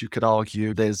course, you could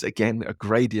argue there's, again, a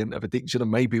gradient of addiction, and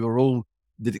maybe we're all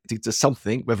addicted to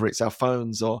something, whether it's our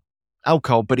phones or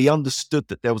alcohol, but he understood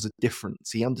that there was a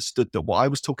difference. He understood that what I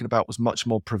was talking about was much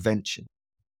more prevention.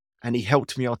 And he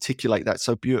helped me articulate that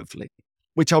so beautifully,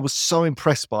 which I was so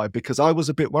impressed by because I was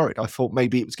a bit worried. I thought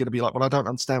maybe it was going to be like, well, I don't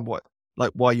understand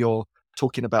why you're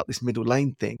talking about this middle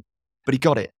lane thing. But he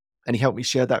got it and he helped me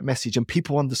share that message and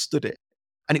people understood it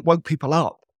and it woke people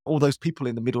up. All those people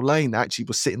in the middle lane actually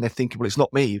were sitting there thinking, well, it's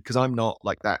not me because I'm not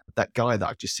like that guy that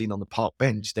I've just seen on the park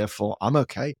bench. Therefore, I'm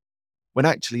okay. When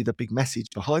actually the big message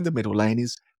behind the middle lane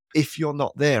is if you're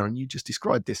not there, and you just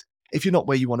described this, if you're not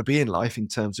where you want to be in life in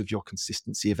terms of your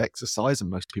consistency of exercise, and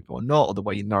most people are not, or the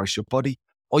way you nourish your body,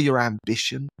 or your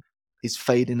ambition is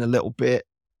fading a little bit,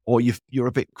 or you're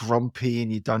a bit grumpy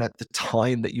and you don't have the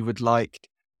time that you would like,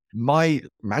 my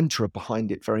mantra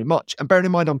behind it very much, and bearing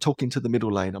in mind I'm talking to the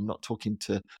middle lane, I'm not talking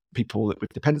to people with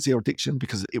dependency or addiction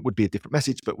because it would be a different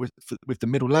message, but with the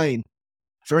middle lane,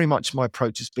 very much my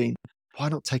approach has been, why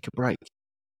not take a break?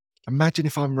 Imagine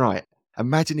if I'm right.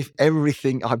 Imagine if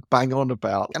everything I bang on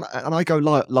about, and I go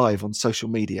live on social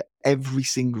media every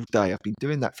single day. I've been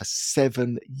doing that for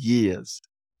 7 years.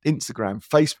 Instagram,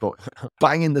 Facebook,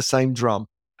 banging the same drum,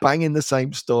 banging the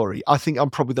same story. I think I'm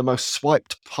probably the most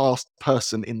swiped past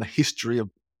person in the history of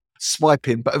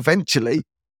swiping, but eventually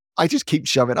I just keep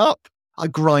showing up. I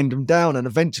grind them down and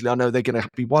eventually I know they're going to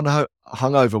be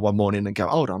hungover one morning and go,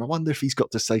 hold on, I wonder if he's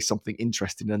got to say something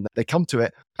interesting, and they come to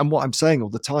it. And what I'm saying all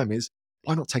the time is,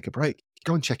 why not take a break?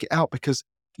 Go and check it out because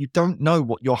you don't know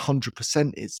what your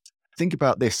 100% is. Think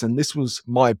about this. And this was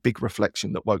my big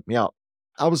reflection that woke me up.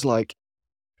 I was like,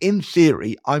 in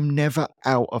theory, I'm never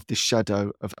out of the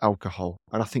shadow of alcohol.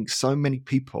 And I think so many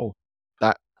people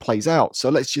that plays out. So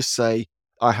let's just say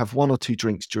I have 1 or 2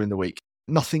 drinks during the week,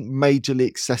 nothing majorly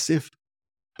excessive,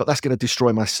 but that's going to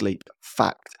destroy my sleep.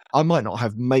 Fact. I might not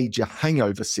have major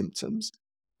hangover symptoms,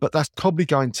 but that's probably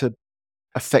going to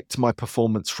affect my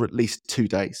performance for at least 2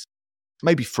 days,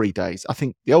 maybe 3 days. I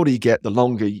think the older you get, the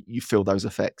longer you feel those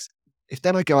effects. If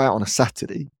then I go out on a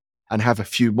Saturday and have a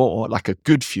few more, like a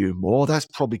good few more, that's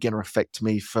probably going to affect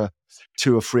me for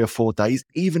 2 or 3 or 4 days,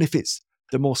 even if it's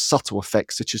the more subtle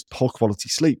effects, such as poor quality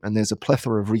sleep. And there's a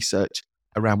plethora of research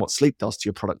around what sleep does to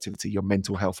your productivity, your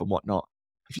mental health and whatnot.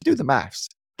 If you do the maths,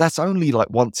 that's only like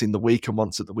once in the week and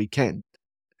once at the weekend.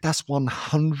 That's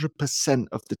 100%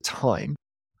 of the time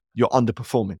you're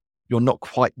underperforming. You're not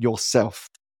quite yourself.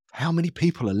 How many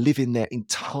people are living their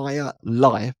entire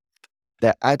life,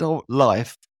 their adult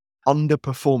life,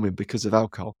 underperforming because of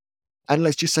alcohol? And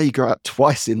let's just say you go out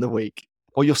twice in the week,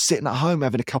 or you're sitting at home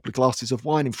having a couple of glasses of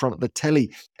wine in front of the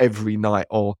telly every night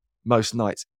or most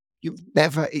nights. You've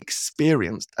never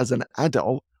experienced as an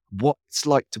adult what it's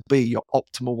like to be your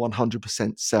optimal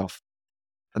 100% self.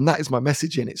 And that is my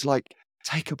message in. It's like,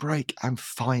 Take a break and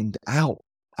find out.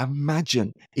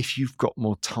 Imagine if you've got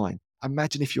more time.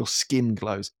 Imagine if your skin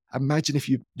glows. Imagine if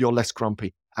you're less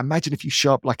grumpy. Imagine if you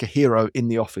show up like a hero in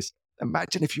the office.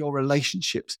 Imagine if your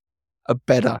relationships are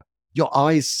better. Your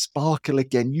eyes sparkle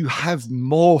again. You have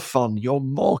more fun. You're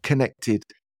more connected.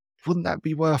 Wouldn't that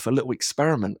be worth a little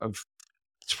experiment of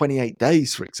 28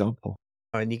 days, for example?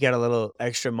 And you get a little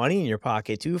extra money in your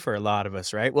pocket too for a lot of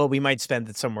us, right? Well, we might spend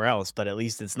it somewhere else, but at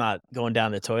least it's not going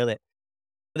down the toilet.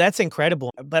 That's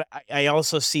incredible. But I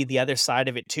also see the other side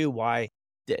of it too. Why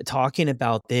talking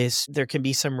about this, there can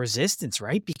be some resistance,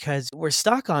 right? Because we're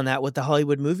stuck on that what the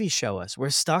Hollywood movies show us. We're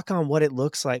stuck on what it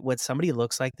looks like, what somebody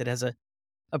looks like that has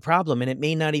a problem. And it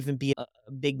may not even be a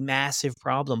big, massive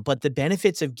problem, but the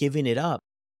benefits of giving it up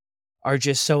are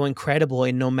just so incredible.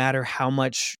 And no matter how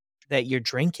much that you're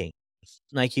drinking,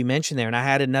 like you mentioned there. And I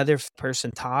had another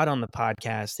person, Todd, on the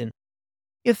podcast, and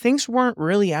yeah, things weren't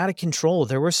really out of control.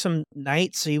 There were some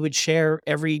nights he would share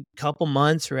every couple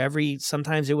months or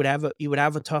sometimes he would have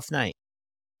a tough night.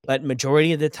 But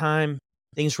majority of the time,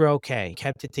 things were okay.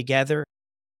 Kept it together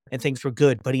and things were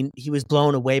good. But he was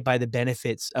blown away by the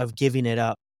benefits of giving it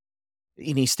up.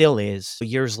 And he still is.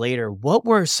 Years later, what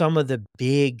were some of the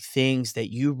big things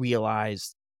that you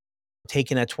realized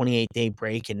taking that 28-day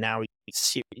break and now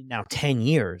 10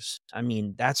 years? I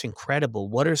mean, that's incredible.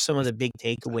 What are some of the big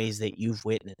takeaways that you've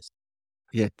witnessed?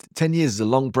 Yeah, 10 years is a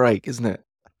long break, isn't it?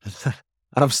 And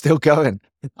I'm still going.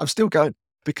 I'm still going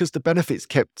because the benefits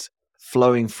kept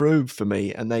flowing through for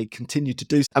me and they continue to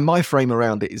do. And my frame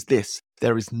around it is this: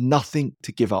 there is nothing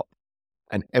to give up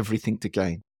and everything to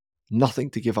gain. Nothing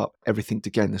to give up, everything to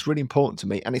gain. That's really important to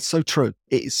me. And it's so true.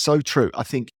 It is so true. I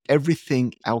think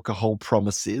everything alcohol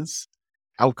promises,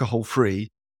 alcohol free,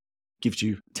 gives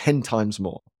you 10 times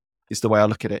more, is the way I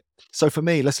look at it. So for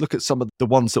me, let's look at some of the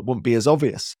ones that wouldn't be as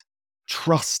obvious.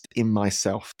 Trust in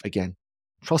myself again.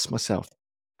 Trust myself.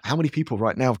 How many people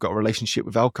right now have got a relationship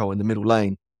with alcohol in the middle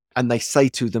lane and they say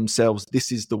to themselves, this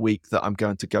is the week that I'm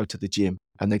going to go to the gym,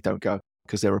 and they don't go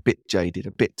because they're a bit jaded,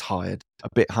 a bit tired, a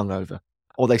bit hungover.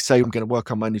 Or they say, I'm going to work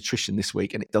on my nutrition this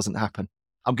week, and it doesn't happen.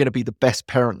 I'm going to be the best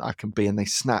parent I can be, and they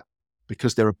snap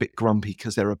because they're a bit grumpy,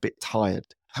 because they're a bit tired.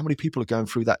 How many people are going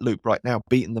through that loop right now,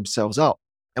 beating themselves up?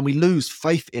 And we lose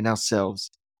faith in ourselves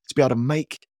to be able to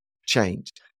make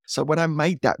change. So when I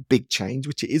made that big change,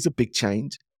 which it is a big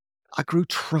change, I grew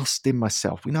trust in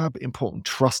myself. We know how important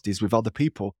trust is with other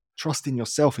people. Trust in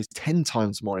yourself is 10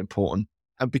 times more important.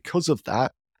 And because of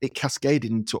that, it cascaded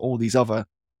into all these other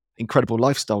incredible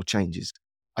lifestyle changes.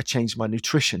 I changed my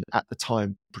nutrition at the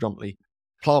time, predominantly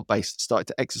plant-based, started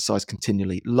to exercise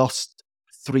continually, lost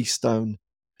 3 stone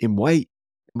in weight.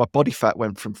 My body fat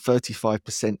went from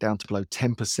 35% down to below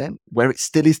 10%, where it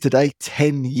still is today,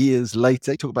 10 years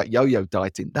later. Talk about yo-yo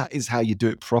dieting. That is how you do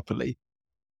it properly.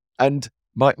 And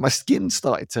my skin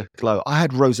started to glow. I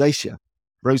had rosacea.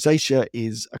 Rosacea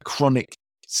is a chronic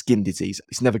skin disease.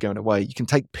 It's never going away. You can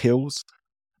take pills,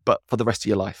 but for the rest of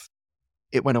your life.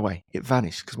 It went away. It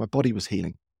vanished because my body was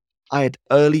healing. I had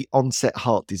early onset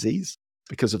heart disease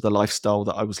because of the lifestyle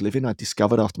that I was living. I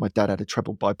discovered after my dad had a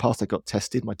triple bypass, I got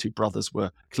tested. My 2 brothers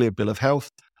were clear bill of health.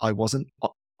 I wasn't.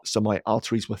 So my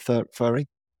arteries were furring.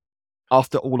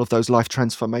 After all of those life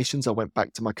transformations, I went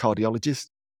back to my cardiologist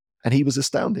and he was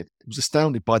astounded. He was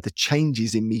astounded by the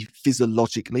changes in me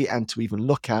physiologically and to even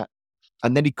look at.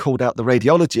 And then he called out the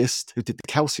radiologist who did the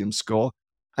calcium score.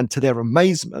 And to their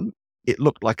amazement, it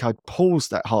looked like I'd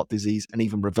paused that heart disease and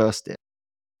even reversed it.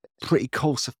 Pretty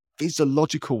cool. So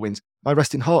physiological wins. My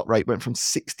resting heart rate went from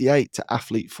 68 to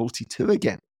athlete 42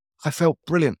 again. I felt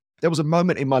brilliant. There was a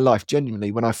moment in my life,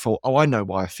 genuinely, when I thought, oh, I know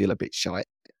why I feel a bit shy.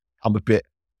 I'm a bit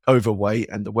overweight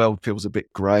and the world feels a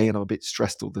bit grey and I'm a bit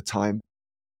stressed all the time.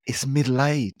 It's middle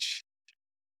age.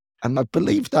 And I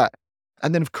believed that.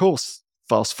 And then, of course,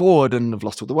 fast forward and I've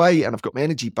lost all the weight and I've got my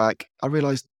energy back. I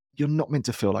realized you're not meant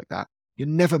to feel like that. You're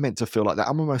never meant to feel like that.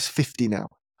 I'm almost 50 now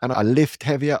and I lift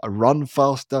heavier, I run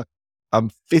faster,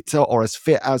 I'm fitter or as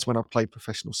fit as when I played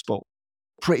professional sport.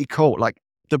 Pretty cool. Like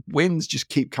the wins just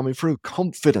keep coming through.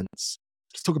 Confidence.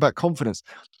 Let's talk about confidence.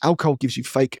 Alcohol gives you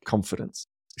fake confidence.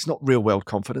 It's not real world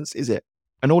confidence, is it?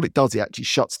 And all it does, it actually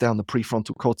shuts down the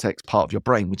prefrontal cortex part of your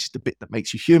brain, which is the bit that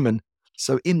makes you human.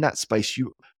 So in that space,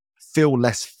 you feel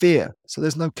less fear. So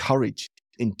there's no courage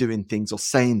in doing things or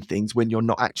saying things when you're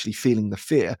not actually feeling the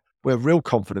fear. Where real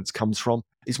confidence comes from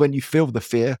is when you feel the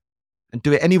fear and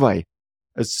do it anyway.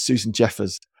 As Susan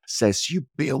Jeffers says, you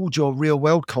build your real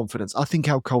world confidence. I think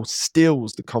alcohol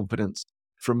steals the confidence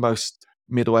from most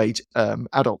middle-aged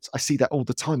adults. I see that all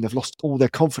the time. They've lost all their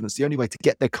confidence. The only way to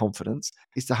get their confidence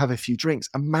is to have a few drinks.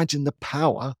 Imagine the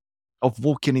power of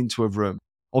walking into a room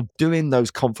of doing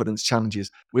those confidence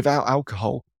challenges. Without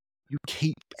alcohol, you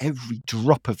keep every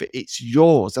drop of it. It's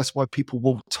yours. That's why people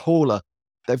walk taller.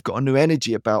 They've got a new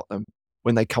energy about them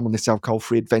when they come on this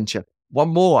alcohol-free adventure. One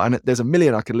more, and there's a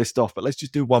million I could list off, but let's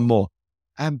just do one more.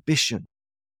 Ambition.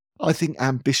 I think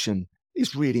ambition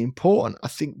is really important. I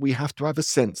think we have to have a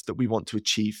sense that we want to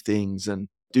achieve things and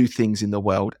do things in the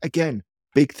world. Again,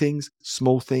 big things,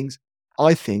 small things.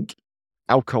 I think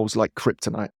alcohol's like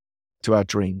kryptonite to our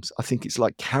dreams. I think it's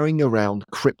like carrying around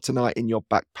kryptonite in your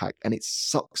backpack, and it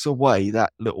sucks away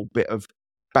that little bit of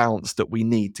bounce that we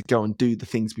need to go and do the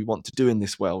things we want to do in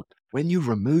this world. When you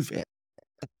remove it,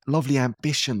 that lovely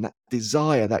ambition, that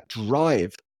desire, that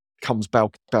drive comes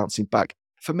bouncing back.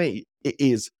 For me, it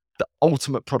is the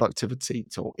ultimate productivity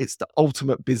tool. It's the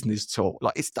ultimate business tool.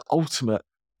 Like, it's the ultimate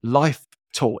life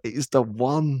tool. It is the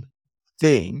one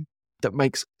thing that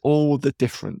makes all the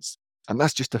difference. And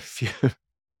that's just a few.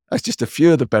 That's just a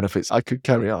few of the benefits. I could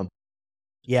carry on.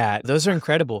 Yeah, those are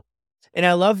incredible. And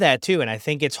I love that too. And I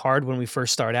think it's hard when we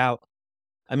first start out.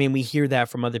 I mean, we hear that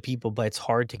from other people, but it's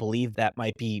hard to believe that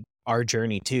might be our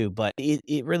journey too. But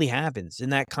it really happens.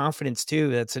 And that confidence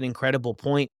too, that's an incredible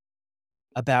point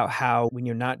about how when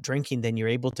you're not drinking, then you're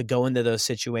able to go into those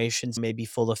situations, maybe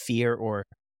full of fear or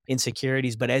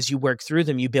insecurities. But as you work through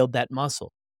them, you build that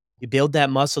muscle. You build that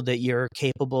muscle that you're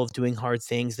capable of doing hard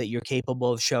things, that you're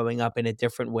capable of showing up in a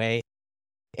different way.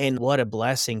 And what a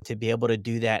blessing to be able to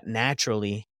do that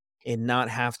naturally and not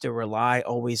have to rely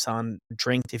always on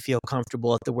drink to feel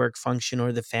comfortable at the work function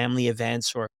or the family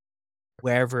events or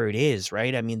wherever it is,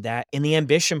 right? I mean, that and the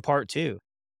ambition part too.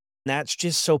 That's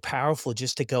just so powerful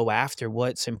just to go after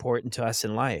what's important to us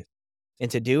in life and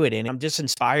to do it. And I'm just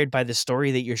inspired by the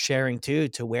story that you're sharing too,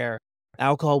 to where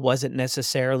alcohol wasn't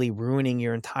necessarily ruining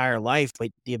your entire life, but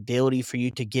the ability for you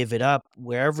to give it up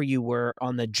wherever you were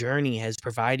on the journey has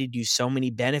provided you so many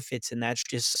benefits. And that's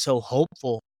just so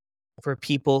hopeful for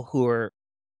people who are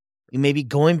maybe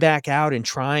going back out and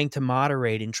trying to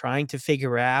moderate and trying to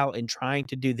figure out and trying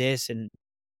to do this and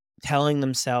telling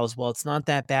themselves, well, it's not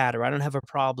that bad, or I don't have a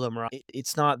problem, or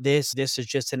it's not this. This is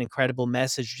just an incredible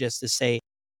message just to say,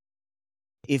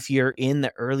 if you're in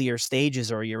the earlier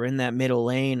stages or you're in that middle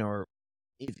lane or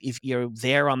if you're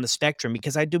there on the spectrum,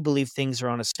 because I do believe things are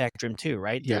on a spectrum too,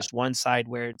 right? Yeah. There's one side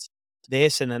where it's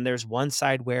this, and then there's one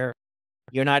side where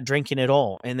you're not drinking at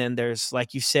all. And then there's,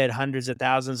 like you said, hundreds of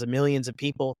thousands of millions of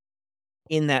people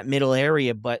in that middle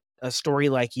area. But a story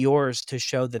like yours to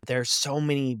show that there's so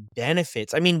many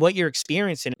benefits. I mean, what you're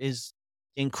experiencing is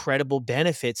incredible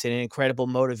benefits and incredible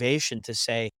motivation to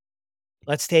say,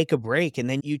 let's take a break. And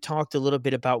then you talked a little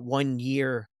bit about 1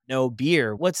 year no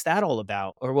beer. What's that all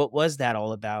about? Or what was that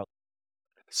all about?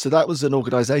 So that was an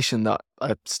organization that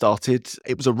I started.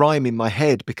 It was a rhyme in my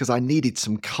head because I needed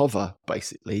some cover,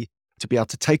 basically, to be able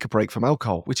to take a break from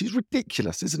alcohol, which is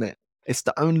ridiculous, isn't it? It's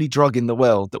the only drug in the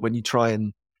world that when you try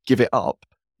and give it up,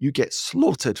 you get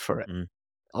slaughtered for it. Mm.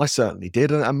 I certainly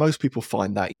did. And most people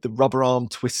find that the rubber arm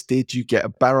twisted, you get a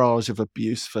barrage of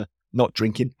abuse for not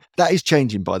drinking. That is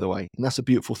changing, by the way. And that's a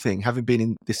beautiful thing. Having been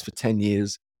in this for 10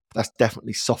 years, that's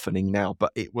definitely softening now,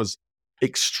 but it was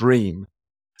extreme.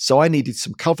 So I needed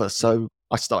some cover. So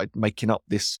I started making up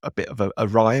a bit of a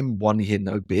rhyme, 1 year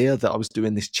no beer, that I was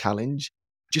doing this challenge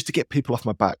just to get people off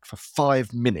my back for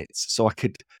 5 minutes so I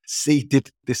could see, did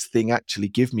this thing actually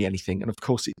give me anything? And of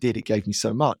course it did. It gave me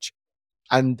so much.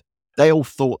 And they all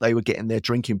thought they were getting their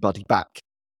drinking buddy back.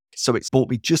 So it's bought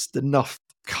me just enough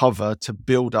cover to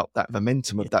build up that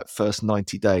momentum of that first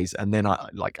 90 days. And then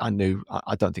I knew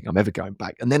I don't think I'm ever going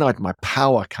back. And then I had my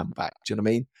power come back. Do you know what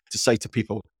I mean? To say to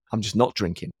people, I'm just not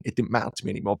drinking. It didn't matter to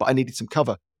me anymore, but I needed some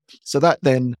cover. So that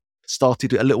then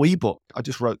started a little ebook. I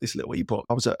just wrote this little ebook.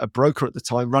 I was a broker at the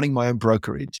time, running my own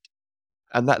brokerage.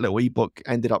 And that little ebook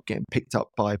ended up getting picked up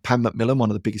by Pan Macmillan, one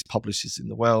of the biggest publishers in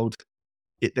the world.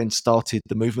 It then started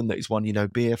the movement that is 1 Year No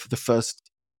Beer. For the first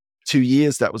 2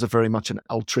 years, that was a very much an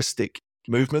altruistic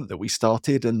movement that we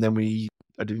started. And then we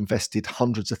had invested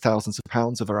hundreds of thousands of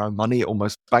pounds of our own money. It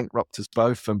almost bankrupt us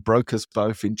both and broke us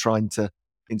both in trying to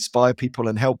inspire people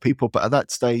and help people. But at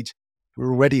that stage, we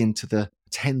were already into the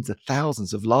tens of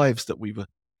thousands of lives that we were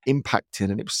impacting.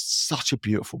 And it was such a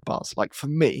beautiful buzz. Like, for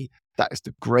me, that is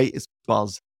the greatest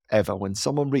buzz ever. When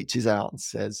someone reaches out and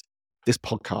says, this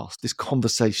podcast, this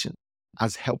conversation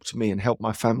has helped me and helped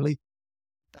my family,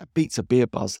 that beats a beer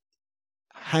buzz,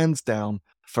 hands down,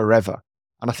 forever.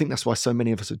 And I think that's why so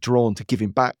many of us are drawn to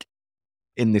giving back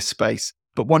in this space.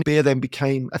 But 1 Beer then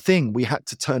became a thing. We had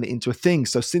to turn it into a thing.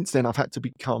 So since then, I've had to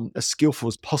become as skillful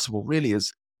as possible, really,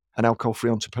 as an alcohol-free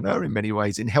entrepreneur in many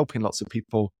ways, in helping lots of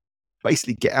people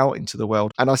basically get out into the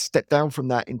world. And I stepped down from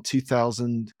that in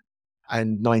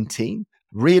 2019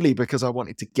 really because I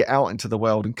wanted to get out into the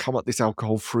world and come up this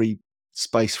alcohol-free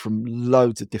space from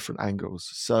loads of different angles.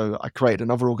 So I created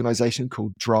another organization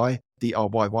called Dry,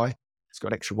 DRYY. It's got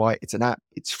an extra Y. It's an app.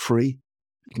 It's free.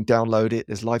 You can download it.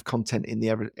 There's live content in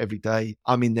there every day.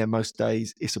 I'm in there most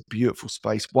days. It's a beautiful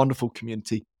space, wonderful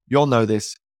community. You'll know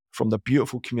this from the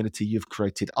beautiful community you've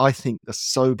created. I think the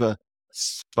sober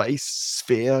space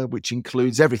sphere, which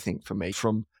includes everything for me,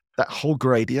 from that whole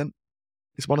gradient,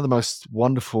 is one of the most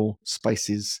wonderful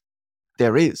spaces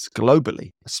there is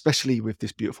globally, especially with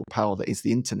this beautiful power that is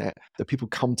the internet, that people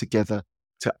come together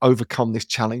to overcome this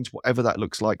challenge, whatever that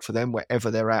looks like for them, wherever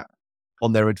they're at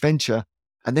on their adventure.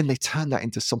 And then they turn that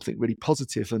into something really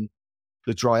positive. And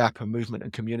the Dry app and movement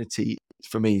and community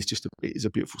for me is just is a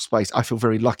beautiful space. I feel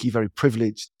very lucky, very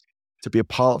privileged to be a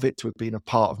part of it, to have been a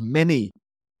part of many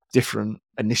different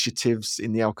initiatives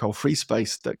in the alcohol-free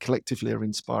space that collectively are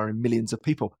inspiring millions of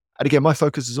people. And again, my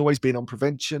focus has always been on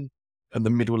prevention and the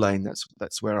middle lane.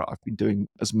 That's where I've been doing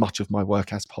as much of my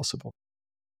work as possible.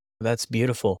 That's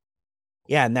beautiful.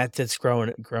 Yeah, and that's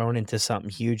grown into something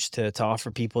huge to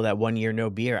offer people that 1 year no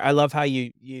beer. I love how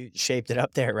you shaped it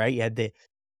up there, right? You had to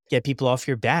get people off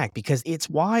your back because it's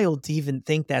wild to even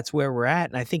think that's where we're at.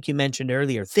 And I think you mentioned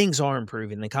earlier, things are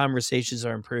improving, the conversations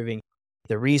are improving,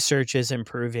 the research is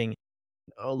improving.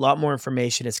 A lot more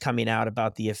information is coming out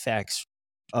about the effects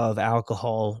of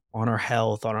alcohol on our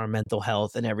health, on our mental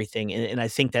health and everything. And I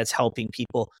think that's helping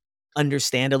people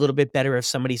understand a little bit better. If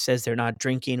somebody says they're not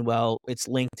drinking, well, it's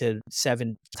linked to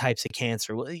 7 types of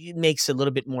cancer. Well, it makes a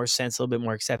little bit more sense, a little bit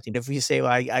more accepting. If you say,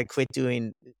 well, I quit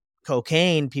doing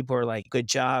cocaine, people are like, good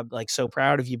job, like so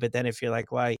proud of you. But then if you're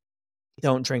like, well, I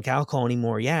don't drink alcohol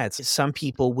anymore. Yeah, it's some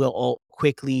people will all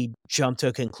quickly jump to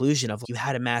a conclusion of you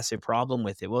had a massive problem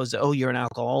with it. What was it? Oh, you're an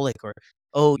alcoholic, or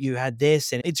oh, you had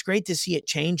this. And it's great to see it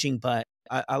changing, but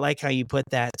I like how you put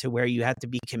that to where you have to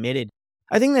be committed.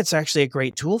 I think that's actually a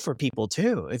great tool for people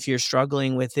too. If you're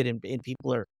struggling with it and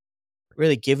people are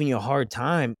really giving you a hard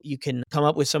time, you can come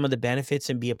up with some of the benefits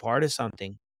and be a part of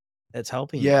something that's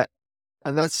helping you. Yeah.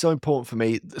 And that's so important for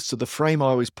me. So the frame I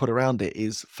always put around it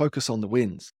is focus on the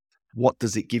wins. What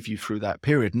does it give you through that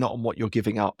period, not on what you're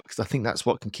giving up? Because I think that's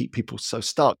what can keep people so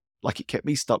stuck. Like it kept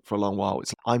me stuck for a long while.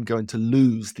 It's I'm going to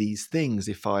lose these things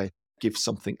if I give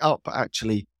something up. But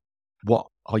actually, what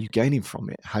are you gaining from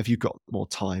it? Have you got more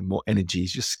time, more energy?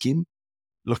 Is your skin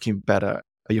looking better?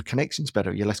 Are your connections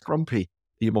better? Are you less grumpy?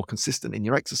 Are you more consistent in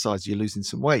your exercise? You're losing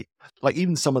some weight. Like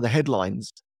even some of the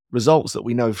headlines results that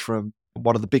we know from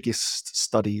one of the biggest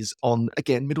studies on,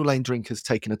 again, middle lane drinkers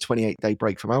taking a 28-day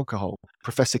break from alcohol.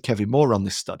 Professor Kevin Moore run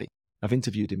this study. I've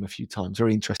interviewed him a few times.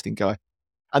 Very interesting guy.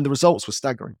 And the results were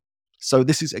staggering. So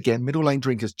this is, again, middle lane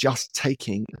drinkers just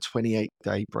taking a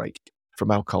 28-day break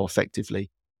from alcohol effectively.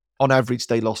 On average,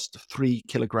 they lost 3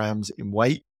 kilograms in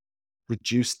weight,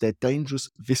 reduced their dangerous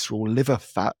visceral liver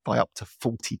fat by up to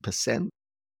 40%,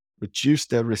 reduced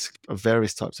their risk of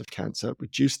various types of cancer,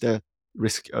 reduced their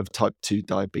risk of type 2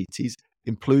 diabetes,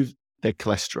 improved their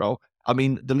cholesterol. I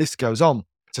mean, the list goes on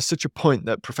to such a point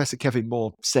that Professor Kevin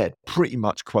Moore said, pretty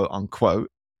much quote unquote,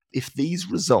 if these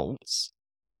results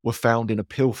were found in a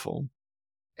pill form,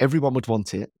 everyone would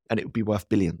want it and it would be worth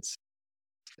billions.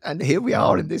 And here we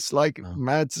are in this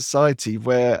mad society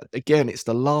where, again, it's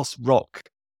the last rock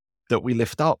that we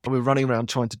lift up. We're running around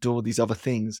trying to do all these other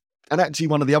things. And actually,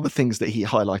 one of the other things that he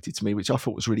highlighted to me, which I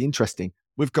thought was really interesting,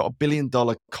 we've got $1 billion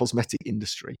cosmetic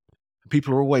industry.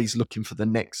 People are always looking for the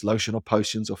next lotion or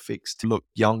potions or fix to look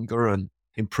younger and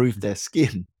improve their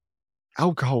skin.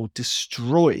 Alcohol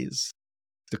destroys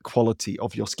the quality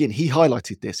of your skin. He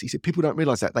highlighted this. He said, people don't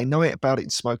realize that. They know it about it in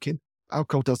smoking.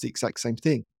 Alcohol does the exact same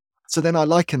thing. So then I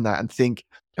liken that and think,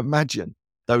 imagine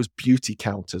those beauty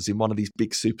counters in one of these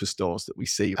big superstores that we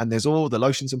see. And there's all the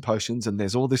lotions and potions and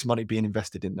there's all this money being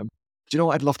invested in them. Do you know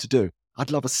what I'd love to do?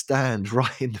 I'd love a stand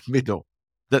right in the middle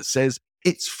that says,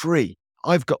 it's free.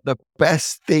 I've got the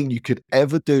best thing you could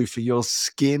ever do for your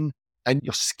skin, and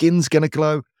your skin's going to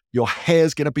glow. Your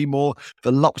hair's going to be more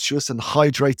voluptuous and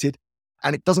hydrated,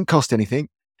 and it doesn't cost anything.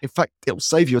 In fact, it'll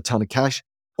save you a ton of cash.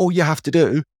 All you have to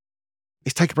do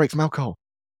is take a break from alcohol.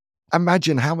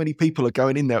 Imagine how many people are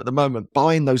going in there at the moment,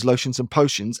 buying those lotions and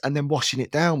potions and then washing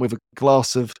it down with a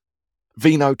glass of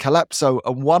Vino Calypso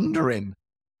and wondering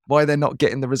why they're not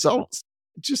getting the results.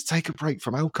 Just take a break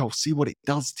from alcohol, see what it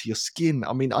does to your skin.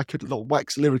 I mean, I could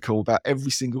wax lyrical about every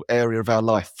single area of our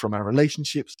life, from our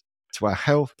relationships to our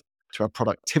health, to our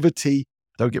productivity.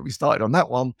 Don't get me started on that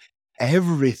one.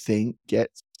 Everything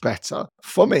gets better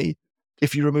for me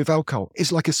if you remove alcohol.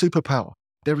 It's like a superpower.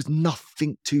 There is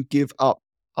nothing to give up.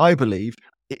 I believe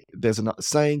there's another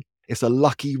saying, it's a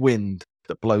lucky wind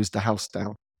that blows the house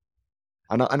down.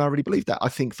 And I really believe that. I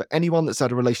think for anyone that's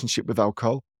had a relationship with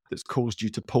alcohol that's caused you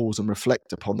to pause and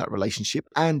reflect upon that relationship,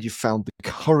 and you've found the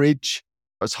courage,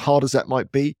 as hard as that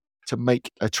might be, to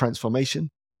make a transformation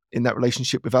in that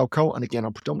relationship with alcohol. And again,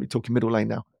 I'm predominantly talking middle lane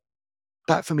now.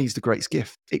 That for me is the greatest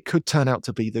gift. It could turn out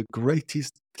to be the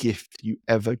greatest gift you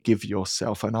ever give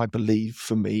yourself. And I believe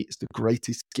for me, it's the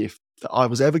greatest gift that I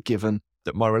was ever given,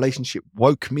 that my relationship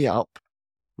woke me up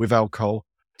with alcohol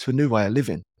to a new way of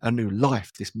living, a new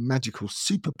life, this magical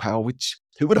superpower, which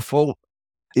who would have thought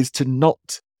is to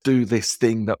not do this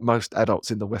thing that most adults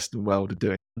in the Western world are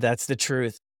doing. That's the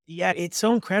truth. Yeah, it's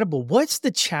so incredible. What's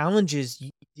the challenges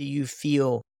do you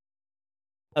feel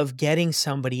of getting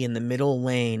somebody in the middle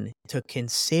lane to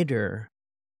consider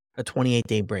a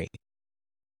 28-day break?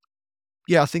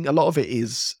 Yeah, I think a lot of it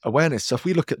is awareness. So if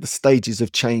we look at the stages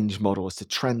of change model, it's a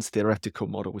trans-theoretical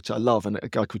model, which I love, and a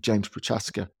guy called James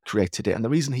Prochaska created it. And the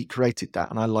reason he created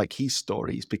that, and I like his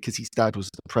story, is because his dad was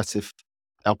a depressive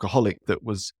alcoholic that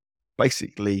was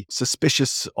basically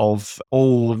suspicious of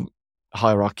all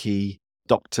hierarchy,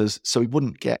 doctors, so he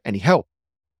wouldn't get any help.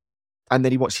 And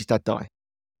then he watched his dad die.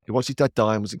 He watched his dad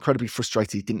die and was incredibly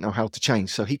frustrated. He didn't know how to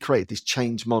change. So he created this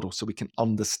change model so we can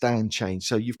understand change.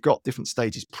 So you've got different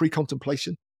stages.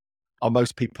 Pre-contemplation are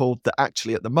most people that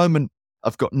actually at the moment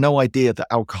have got no idea that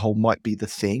alcohol might be the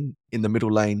thing in the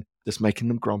middle lane that's making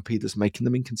them grumpy, that's making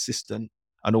them inconsistent,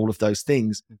 and all of those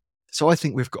things. So I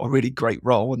think we've got a really great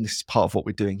role, and this is part of what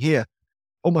we're doing here,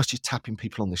 almost just tapping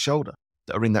people on the shoulder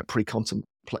that are in that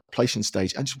pre-contemplation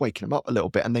stage and just waking them up a little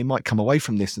bit. And they might come away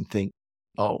from this and think,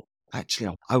 oh,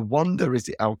 actually, I wonder, is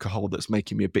it alcohol that's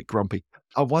making me a bit grumpy?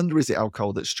 I wonder, is it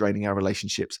alcohol that's straining our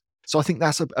relationships? So I think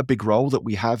that's a big role that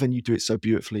we have, and you do it so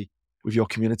beautifully with your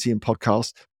community and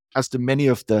podcast, as do many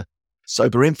of the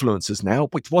sober influencers now,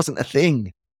 which wasn't a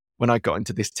thing when I got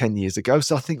into this 10 years ago.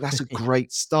 So I think that's a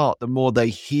great start. The more they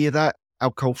hear that,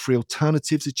 alcohol-free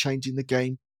alternatives are changing the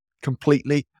game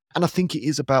completely. And I think it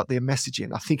is about their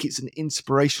messaging. I think it's an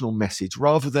inspirational message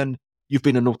rather than you've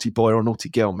been a naughty boy or a naughty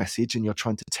girl message and you're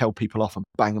trying to tell people off and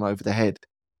bang them over the head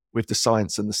with the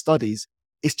science and the studies.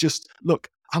 It's just, look,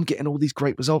 I'm getting all these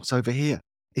great results over here.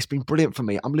 It's been brilliant for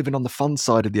me. I'm living on the fun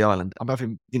side of the island. I'm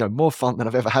having, more fun than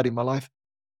I've ever had in my life.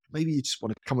 Maybe you just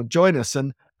want to come and join us.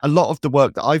 And a lot of the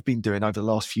work that I've been doing over the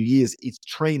last few years is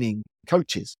training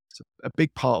coaches. It's a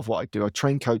big part of what I do. I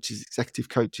train coaches, executive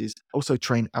coaches, also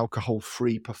train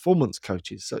alcohol-free performance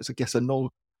coaches. So it's, I guess, a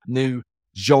new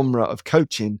genre of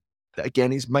coaching that,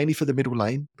 again, is mainly for the middle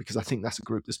lane, because I think that's a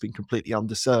group that's been completely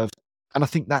underserved. And I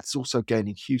think that's also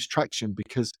gaining huge traction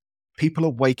because people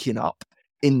are waking up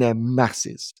in their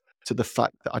masses to the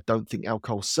fact that I don't think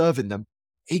alcohol's serving them.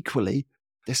 Equally,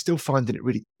 they're still finding it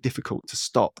really difficult to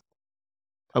stop.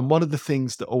 And one of the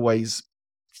things that always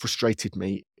frustrated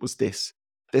me was this.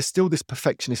 There's still this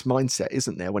perfectionist mindset,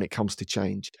 isn't there, when it comes to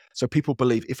change? So people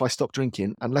believe if I stop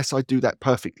drinking, unless I do that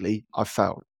perfectly, I've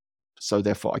failed. So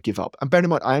therefore I give up. And bear in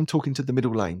mind, I am talking to the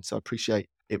middle lane, so I appreciate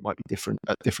it might be different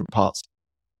at different parts.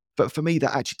 But for me,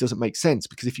 that actually doesn't make sense,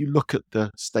 because if you look at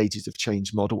the stages of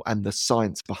change model and the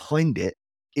science behind it,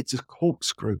 it's a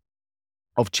corkscrew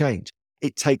of change.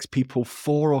 It takes people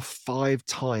 4 or 5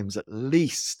 times at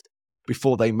least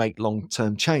before they make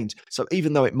long-term change. So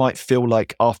even though it might feel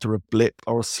like after a blip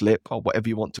or a slip or whatever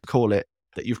you want to call it,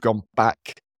 that you've gone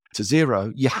back to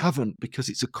zero, you haven't, because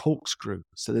it's a corkscrew.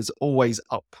 So there's always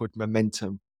upward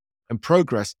momentum and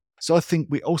progress. So I think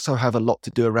we also have a lot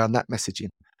to do around that messaging,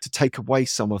 to take away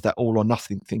some of that all or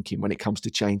nothing thinking when it comes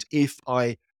to change. If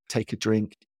I take a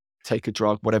drink, take a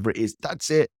drug, whatever it is,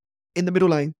 that's it. In the middle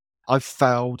lane, I've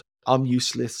failed, I'm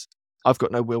useless, I've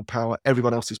got no willpower,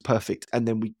 everyone else is perfect, and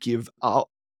then we give up.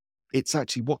 It's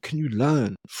actually, what can you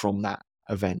learn from that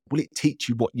event? Will it teach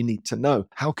you what you need to know?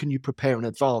 How can you prepare in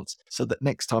advance so that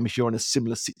next time, if you're in a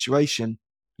similar situation,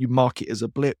 you mark it as a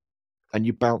blip and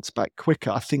you bounce back quicker?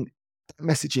 I think that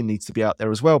messaging needs to be out there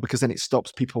as well, because then it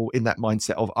stops people in that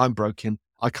mindset of, I'm broken,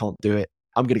 I can't do it,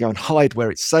 I'm going to go and hide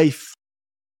where it's safe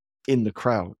in the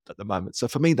crowd at the moment. So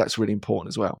for me, that's really important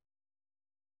as well.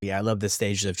 Yeah, I love the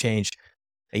stages of change.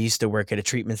 I used to work at a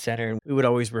treatment center, and we would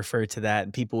always refer to that.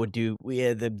 And people would we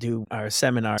had to do our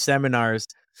seminars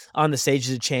on the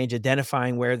stages of change,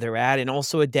 identifying where they're at, and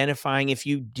also identifying, if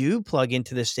you do plug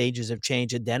into the stages of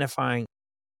change, identifying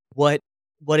what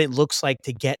it looks like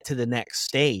to get to the next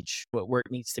stage, what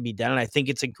work needs to be done. And I think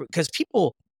it's because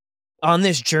people on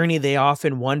this journey, they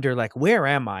often wonder, like, where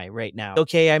am I right now?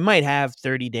 Okay, I might have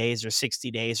 30 days or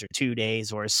 60 days or 2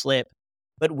 days or a slip,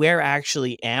 but where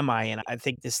actually am I? And I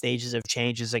think the stages of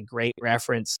change is a great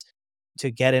reference to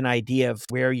get an idea of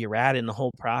where you're at in the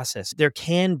whole process. There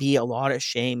can be a lot of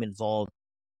shame involved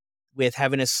with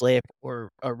having a slip or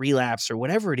a relapse or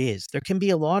whatever it is, there can be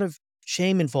a lot of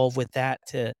shame involved with that,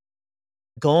 to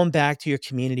going back to your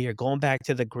community or going back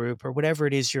to the group or whatever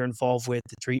it is you're involved with,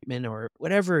 the treatment or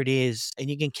whatever it is, and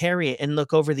you can carry it. And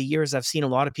look, over the years, I've seen a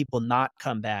lot of people not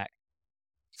come back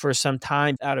for some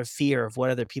time out of fear of what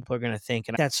other people are going to think.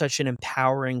 And that's such an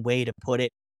empowering way to put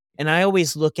it. And I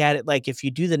always look at it like, if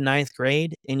you do the ninth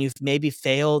grade and you've maybe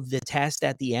failed the test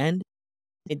at the end,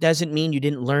 it doesn't mean you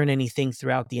didn't learn anything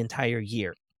throughout the entire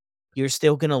year. You're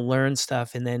still going to learn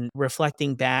stuff. And then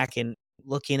reflecting back and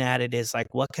looking at it is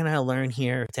like, what can I learn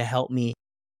here to help me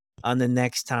on the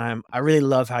next time? I really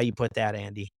love how you put that,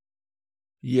 Andy.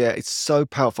 Yeah, it's so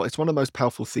powerful. It's one of the most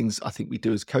powerful things I think we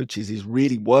do as coaches, is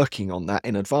really working on that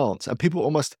in advance. And people are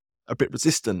almost a bit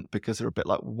resistant because they're a bit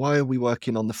like, why are we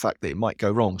working on the fact that it might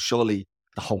go wrong? Surely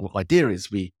the whole idea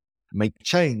is we make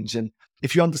change. And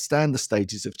if you understand the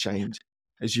stages of change,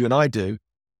 as you and I do,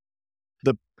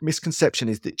 the misconception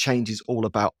is that change is all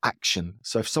about action.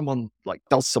 So if someone like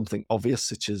does something obvious,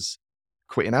 such as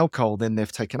quitting alcohol, then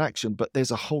they've taken action. But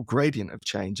there's a whole gradient of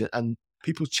change. And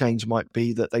people's change might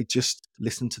be that they just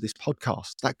listen to this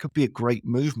podcast. That could be a great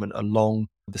movement along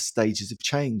the stages of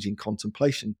change in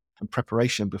contemplation and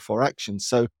preparation before action.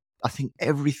 So I think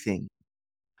everything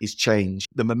is change,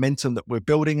 the momentum that we're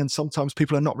building. And sometimes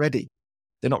people are not ready.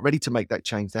 They're not ready to make that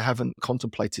change. They haven't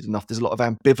contemplated enough. There's a lot of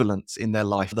ambivalence in their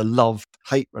life. The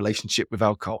love-hate relationship with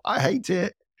alcohol. I hate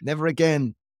it. Never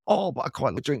again. Oh, but I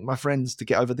quite like to drink with my friends to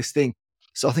get over this thing.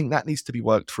 So I think that needs to be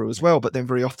worked through as well. But then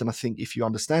very often, I think if you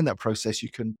understand that process, you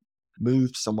can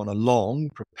move someone along,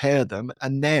 prepare them,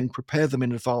 and then prepare them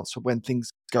in advance for when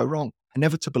things go wrong.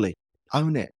 Inevitably,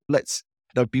 own it. Let's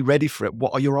be ready for it.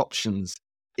 What are your options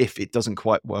if it doesn't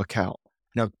quite work out?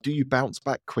 Do you bounce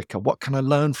back quicker? What can I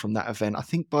learn from that event? I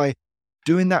think by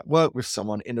doing that work with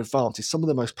someone in advance is some of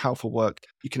the most powerful work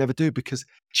you can ever do, because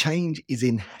change is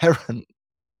inherent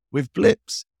with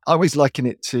blips. I always liken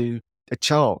it to a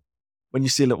child. When you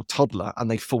see a little toddler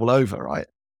and they fall over, right?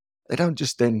 They don't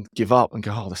just then give up and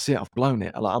go, oh, that's it, I've blown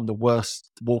it. Like, I'm the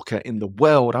worst walker in the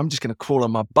world. I'm just going to crawl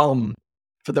on my bum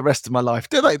for the rest of my life.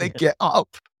 Do they? They get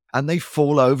up and they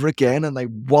fall over again and they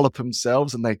wallop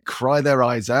themselves and they cry their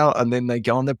eyes out, and then they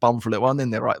go on their bum for a little while and then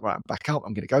they're right, I'm back up.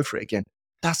 I'm going to go for it again.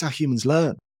 That's how humans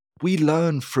learn. We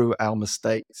learn through our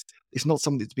mistakes. It's not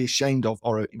something to be ashamed of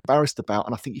or embarrassed about.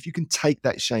 And I think if you can take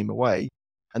that shame away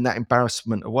and that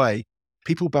embarrassment away,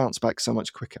 people bounce back so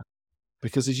much quicker.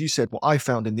 Because as you said, what I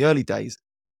found in the early days,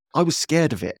 I was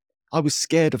scared of it. I was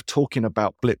scared of talking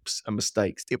about blips and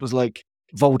mistakes. It was like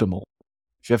Voldemort.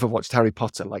 If you ever watched Harry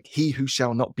Potter, like, he who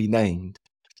shall not be named,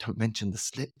 don't mention the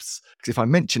slips. Because if I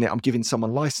mention it, I'm giving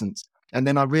someone license. And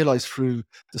then I realized through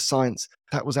the science,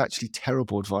 that was actually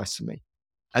terrible advice for me.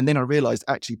 And then I realized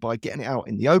actually by getting it out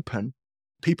in the open,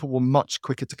 people were much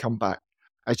quicker to come back.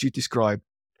 As you described,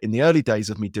 in the early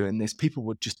days of me doing this, people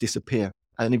would just disappear.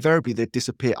 And invariably they'd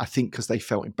disappear, I think, because they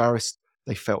felt embarrassed,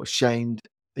 they felt ashamed,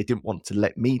 they didn't want to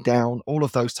let me down, all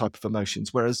of those type of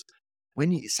emotions. Whereas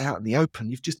when it's out in the open,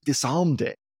 you've just disarmed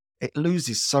it. It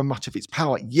loses so much of its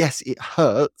power. Yes, it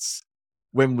hurts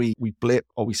when we blip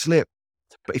or we slip.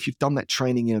 But if you've done that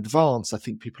training in advance, I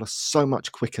think people are so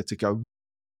much quicker to go,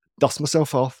 dust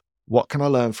myself off. What can I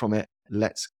learn from it?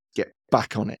 Let's get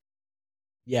back on it.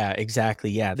 Yeah,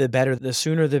 exactly. Yeah. The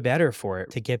sooner the better for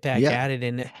it to get back Yeah. at it.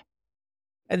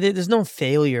 And there's no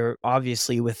failure,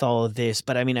 obviously, with all of this.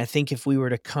 But I mean, I think if we were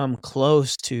to come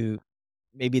close to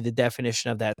maybe the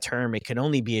definition of that term, it can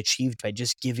only be achieved by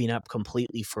just giving up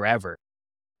completely forever.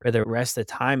 For the rest of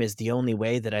the time is the only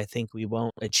way that I think we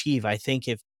won't achieve. I think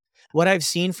if what I've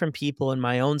seen from people in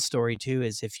my own story too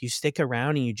is, if you stick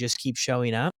around and you just keep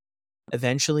showing up,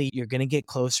 eventually you're going to get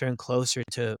closer and closer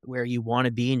to where you want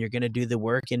to be, and you're going to do the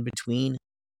work in between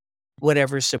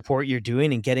whatever support you're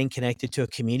doing and getting connected to a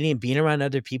community and being around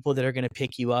other people that are going to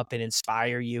pick you up and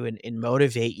inspire you and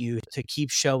motivate you to keep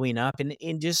showing up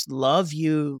and just love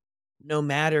you no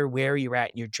matter where you're at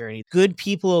in your journey. Good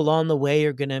people along the way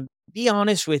are going to be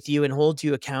honest with you and hold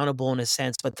you accountable in a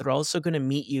sense, but they're also going to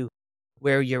meet you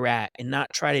where you're at and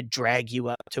not try to drag you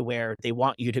up to where they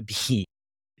want you to be.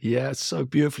 Yeah, so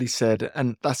beautifully said.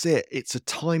 And that's it. It's a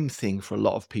time thing for a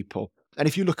lot of people. And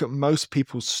if you look at most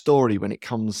people's story when it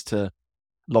comes to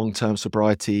long-term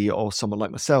sobriety or someone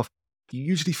like myself, you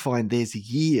usually find there's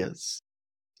years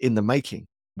in the making.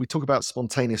 We talk about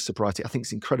spontaneous sobriety. I think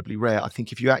it's incredibly rare. I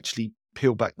think if you actually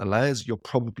peel back the layers, you'll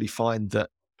probably find that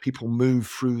people move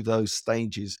through those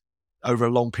stages over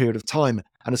a long period of time.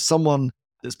 And as someone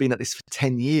that's been at this for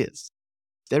 10 years,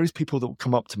 there is people that will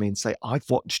come up to me and say, I've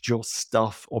watched your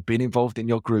stuff or been involved in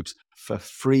your groups for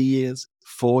 3 years,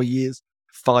 4 years,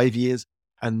 5 years,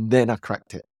 and then I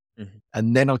cracked it. Mhm.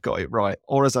 And then I got it right.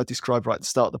 Or as I described right at the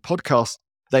start of the podcast,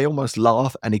 they almost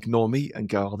laugh and ignore me and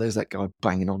go, oh, there's that guy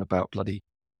banging on about bloody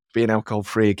being alcohol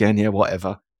free again. Yeah,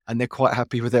 whatever. And they're quite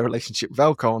happy with their relationship with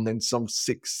alcohol. And then some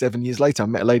 6-7 years later, I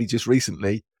met a lady just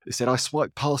recently who said, I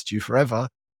swiped past you forever.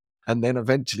 And then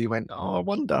eventually went, oh, I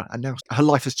wonder. And now her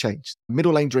life has changed.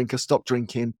 Middle lane drinker, stopped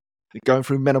drinking, going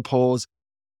through menopause.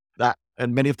 That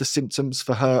and many of the symptoms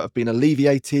for her have been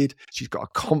alleviated. She's got her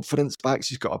confidence back.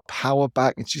 She's got her power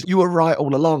back. And you were right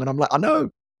all along. And I'm like, I know.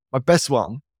 My best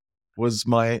one was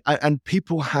and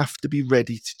people have to be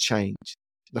ready to change.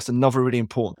 That's another really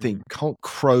important thing. You can't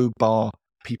crowbar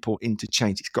people into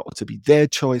change. It's got to be their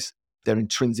choice, their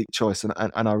intrinsic choice. And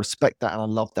I respect that. And I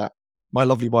love that. My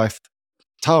lovely wife,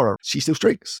 Tara, she still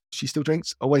drinks. She still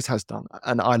drinks, always has done.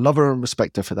 And I love her and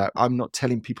respect her for that. I'm not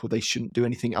telling people they shouldn't do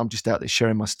anything. I'm just out there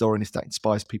sharing my story. And if that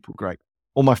inspires people, great.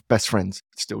 All my best friends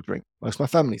still drink. Most of my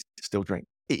family still drink.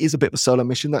 It is a bit of a solo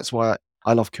mission. That's why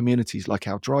I love communities like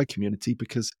our dry community,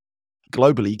 because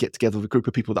globally you get together with a group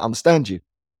of people that understand you.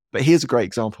 But here's a great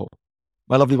example.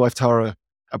 My lovely wife, Tara,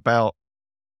 about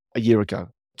a year ago,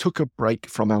 took a break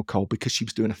from alcohol because she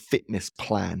was doing a fitness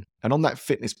plan. And on that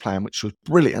fitness plan, which was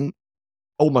brilliant,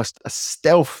 almost a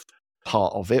stealth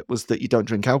part of it was that you don't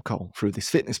drink alcohol through this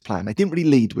fitness plan. They didn't really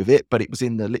lead with it, but it was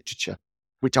in the literature,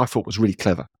 which I thought was really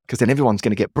clever, because then everyone's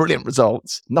going to get brilliant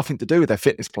results, nothing to do with their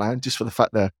fitness plan, just for the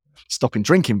fact they're stopping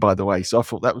drinking, by the way. So I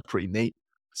thought that was pretty neat.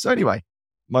 So anyway,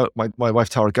 my wife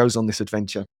Tara goes on this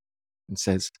adventure and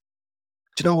says,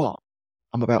 do you know what?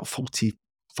 I'm about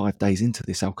 45 days into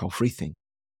this alcohol-free thing.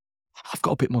 I've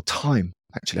got a bit more time.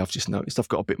 Actually, I've just noticed I've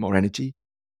got a bit more energy.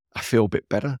 I feel a bit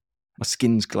better. My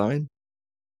skin's glowing.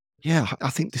 Yeah, I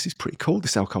think this is pretty cool,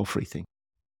 this alcohol-free thing.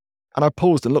 And I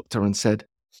paused and looked at her and said,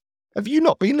 have you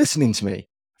not been listening to me?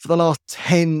 For the last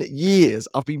 10 years,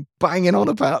 I've been banging on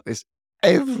about this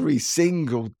every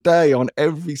single day on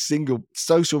every single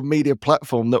social media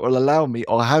platform that will allow me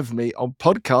or have me on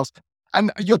podcasts.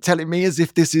 And you're telling me as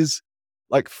if this is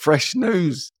like fresh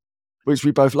news, which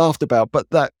we both laughed about. But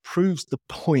that proves the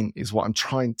point, is what I'm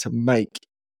trying to make.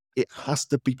 It has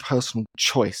to be personal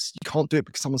choice. You can't do it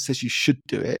because someone says you should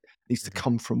do it. It needs to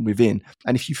come from within.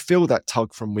 And if you feel that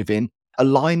tug from within,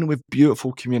 align with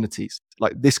beautiful communities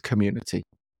like this community,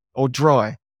 or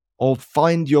dry, or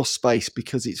find your space,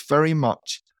 because it's very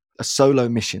much a solo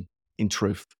mission in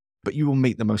truth. But you will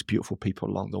meet the most beautiful people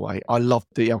along the way. I love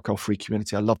the alcohol-free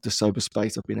community. I love the sober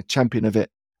space. I've been a champion of it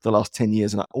the last 10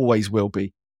 years, and I always will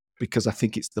be, because I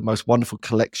think it's the most wonderful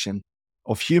collection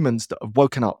of humans that have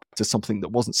woken up to something that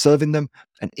wasn't serving them.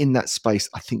 And in that space,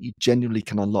 I think you genuinely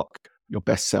can unlock your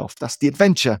best self. That's the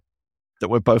adventure that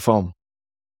we're both on.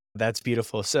 That's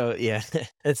beautiful. So yeah,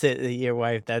 that's it. Your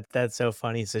wife, that's so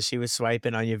funny. So she was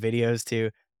swiping on your videos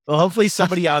too. Well, hopefully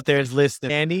somebody out there is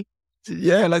listening, Andy.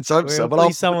 Yeah, let's hope Or so.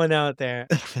 hopefully someone out there.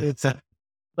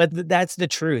 But that's the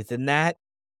truth. And that,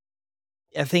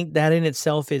 I think that in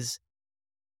itself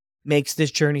makes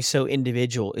this journey so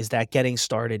individual, is that getting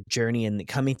started journey and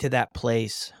coming to that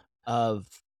place of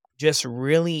just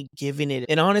really giving it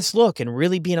an honest look and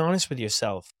really being honest with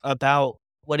yourself about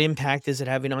what impact is it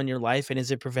having on your life, and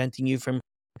is it preventing you from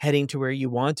heading to where you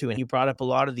want to. And you brought up a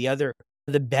lot of the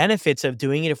benefits of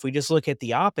doing it. If we just look at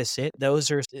the opposite, those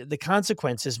are the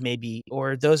consequences maybe,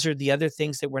 or those are the other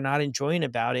things that we're not enjoying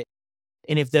about it.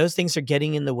 And if those things are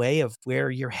getting in the way of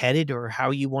where you're headed or how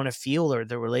you want to feel or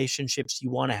the relationships you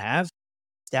want to have,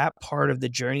 that part of the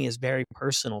journey is very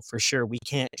personal for sure. We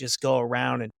can't just go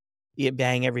around and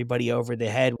bang everybody over the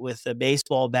head with a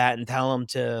baseball bat and tell them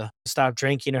to stop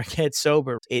drinking or get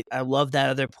sober. I love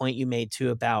that other point you made too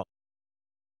about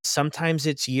sometimes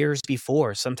it's years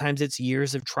before, sometimes it's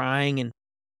years of trying and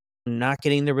not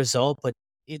getting the result, but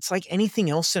it's like anything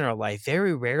else in our life.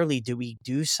 Very rarely do we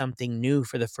do something new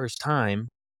for the first time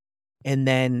and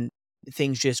then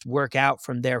things just work out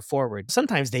from there forward.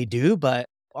 Sometimes they do, but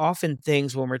often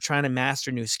things when we're trying to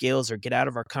master new skills or get out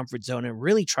of our comfort zone and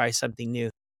really try something new,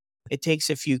 it takes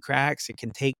a few cracks. It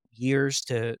can take years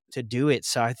to do it.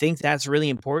 So I think that's really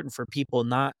important for people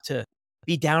not to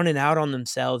be down and out on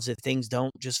themselves if things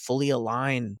don't just fully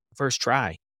align first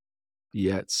try.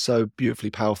 Yeah, it's so beautifully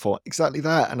powerful. Exactly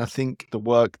that. And I think the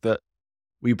work that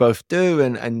we both do,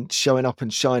 and showing up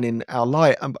and shining our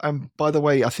light. And by the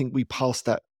way, I think we pass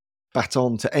that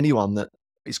baton to anyone that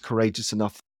is courageous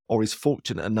enough or is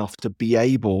fortunate enough to be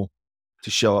able to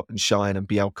show up and shine and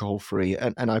be alcohol free.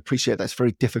 And I appreciate that's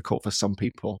very difficult for some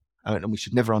people, and we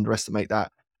should never underestimate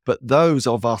that. But those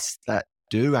of us that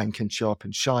do and can show up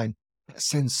and shine, that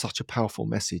sends such a powerful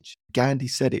message. Gandhi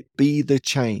said it, be the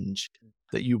change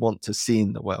that you want to see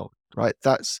in the world, right?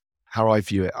 That's how I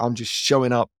view it. I'm just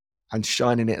showing up and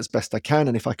shining it as best I can.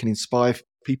 And if I can inspire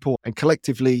people and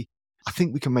collectively, I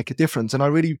think we can make a difference. And I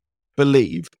really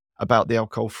believe about the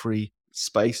alcohol-free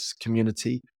space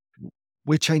community.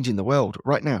 We're changing the world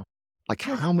right now. Like,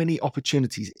 how many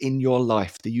opportunities in your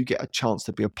life do you get a chance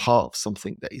to be a part of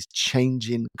something that is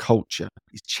changing culture,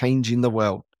 is changing the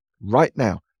world right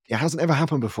now? It hasn't ever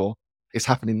happened before. It's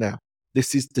happening now.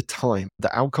 This is the time.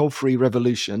 The alcohol-free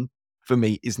revolution for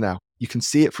me is now. You can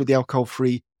see it through the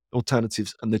alcohol-free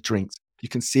alternatives and the drinks. You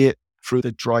can see it through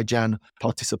the dry Jan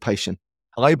participation.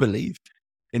 I believe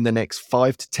in the next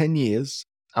 5 to 10 years,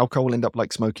 alcohol will end up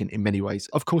like smoking in many ways.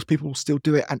 Of course, people will still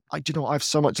do it. And I have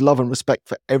so much love and respect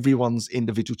for everyone's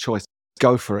individual choice.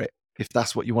 Go for it if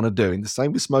that's what you want to do. And the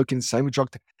same with smoking, the same with drug.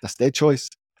 That's their choice,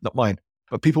 not mine.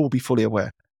 But people will be fully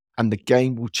aware and the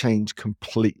game will change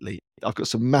completely. I've got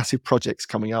some massive projects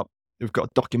coming up. We've got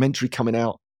a documentary coming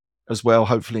out as well,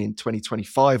 hopefully in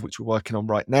 2025, which we're working on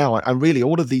right now. And really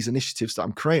all of these initiatives that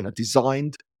I'm creating are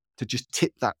designed to just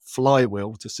tip that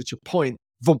flywheel to such a point,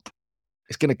 vump,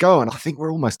 it's going to go. And I think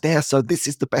we're almost there. So this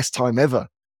is the best time ever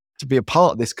to be a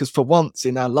part of this. Because for once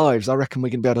in our lives, I reckon we're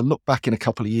going to be able to look back in a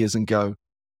couple of years and go,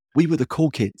 we were the cool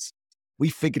kids. We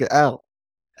figured it out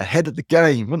ahead of the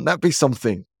game. Wouldn't that be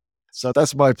something? So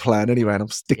that's my plan anyway. And I'm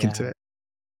sticking to it.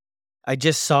 I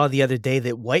just saw the other day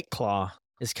that White Claw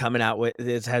is coming out with,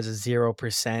 it has a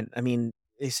 0%. I mean,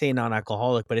 they say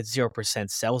non-alcoholic, but it's 0%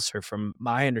 seltzer from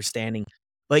my understanding.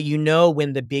 But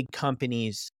when the big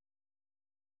companies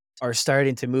are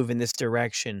starting to move in this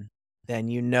direction, then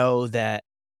that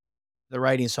the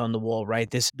writing's on the wall,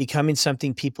 right? This becoming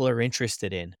something people are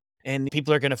interested in. And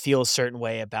people are going to feel a certain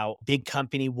way about big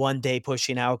company one day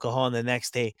pushing alcohol and the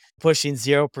next day pushing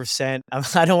 0%.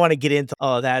 I don't want to get into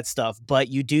all of that stuff, but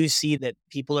you do see that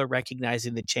people are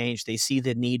recognizing the change. They see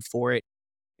the need for it.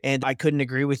 And I couldn't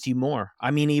agree with you more. I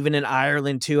mean, even in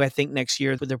Ireland too, I think next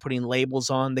year they're putting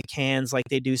labels on the cans like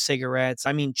they do cigarettes.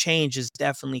 I mean, change is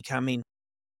definitely coming.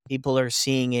 People are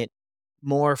seeing it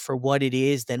more for what it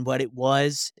is than what it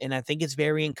was. And I think it's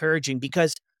very encouraging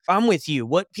because I'm with you.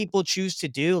 What people choose to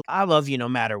do, I love you no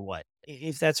matter what.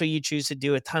 If that's what you choose to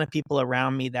do, a ton of people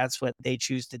around me, that's what they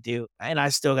choose to do. And I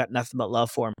still got nothing but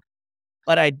love for them.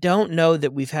 But I don't know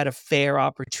that we've had a fair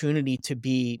opportunity to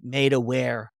be made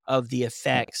aware of the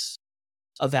effects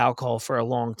of alcohol for a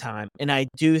long time. And I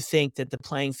do think that the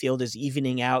playing field is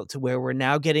evening out to where we're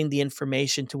now getting the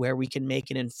information to where we can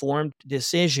make an informed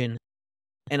decision.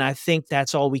 And I think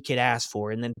that's all we could ask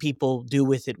for. And then people do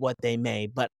with it what they may.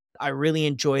 But I really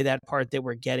enjoy that part that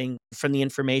we're getting from the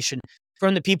information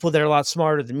from the people that are a lot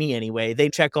smarter than me anyway. They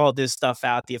check all this stuff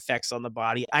out, the effects on the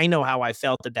body. I know how I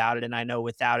felt about it. And I know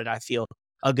without it, I feel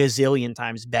a gazillion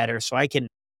times better. So I can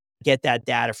get that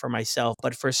data for myself.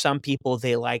 But for some people,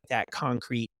 they like that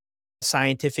concrete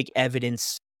scientific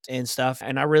evidence and stuff.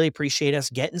 And I really appreciate us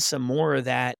getting some more of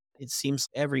that. It seems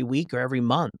every week or every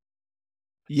month.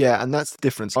 Yeah, and that's the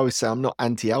difference. I always say I'm not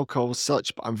anti-alcohol as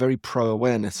such, but I'm very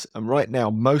pro-awareness. And right now,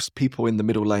 most people in the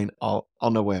middle lane are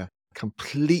unaware,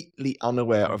 completely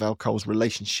unaware of alcohol's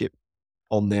relationship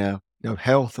on their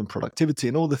health and productivity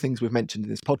and all the things we've mentioned in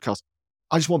this podcast.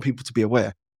 I just want people to be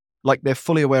aware. Like they're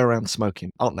fully aware around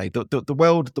smoking, aren't they? The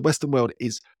world, the Western world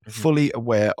is fully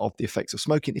aware of the effects of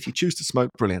smoking. If you choose to smoke,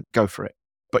 brilliant, go for it.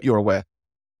 But you're aware.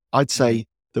 I'd say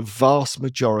the vast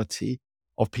majority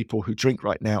of people who drink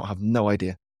right now have no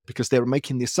idea because they're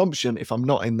making the assumption if I'm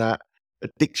not in that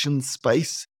addiction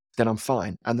space, then I'm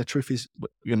fine. And the truth is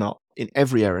you're not in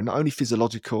every area, not only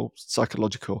physiological,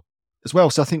 psychological as well.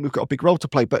 So I think we've got a big role to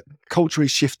play, but culture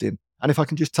is shifting. And if I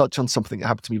can just touch on something that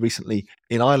happened to me recently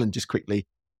in Ireland, just quickly,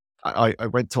 I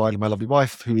went to Ireland, my lovely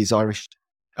wife, who is Irish,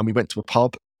 and we went to a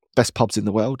pub, best pubs in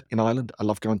the world in Ireland. I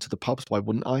love going to the pubs. Why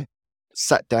wouldn't I?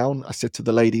 Sat down. I said to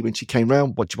the lady when she came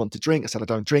round, what do you want to drink? I said, I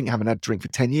don't drink. I haven't had a drink for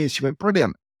 10 years. She went,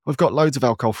 brilliant. We've got loads of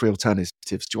alcohol-free alternatives.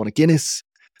 Do you want a Guinness,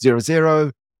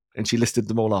 0.0? And she listed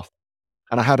them all off.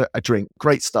 And I had a drink.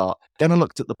 Great start. Then I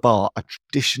looked at the bar, a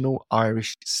traditional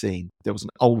Irish scene. There was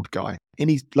an old guy in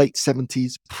his late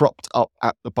 70s propped up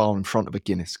at the bar in front of a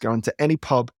Guinness. Go into any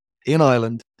pub in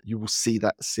Ireland, you will see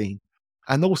that scene.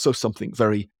 And also something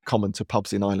very common to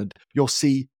pubs in Ireland. You'll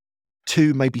see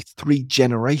 2, maybe 3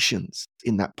 generations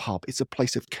in that pub. It's a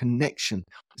place of connection.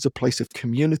 It's a place of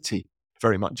community,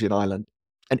 very much in Ireland.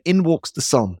 And in walks the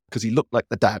son, because he looked like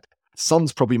the dad. The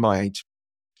son's probably my age,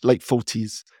 late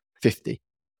 40s, 50.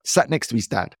 Sat next to his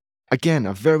dad. Again,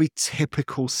 a very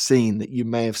typical scene that you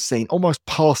may have seen, almost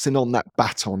passing on that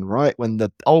baton, right? When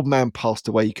the old man passed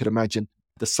away, you could imagine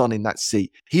the son in that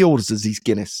seat. He orders his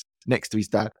Guinness next to his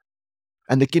dad.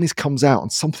 And the Guinness comes out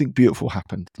and something beautiful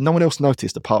happened. No one else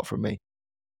noticed apart from me.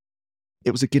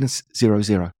 It was a Guinness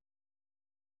 0.0.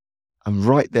 And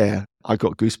right there, I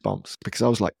got goosebumps because I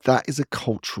was like, that is a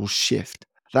cultural shift.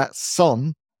 That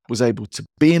son was able to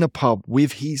be in a pub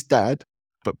with his dad,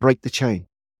 but break the chain.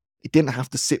 He didn't have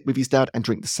to sit with his dad and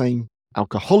drink the same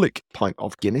alcoholic pint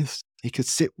of Guinness. He could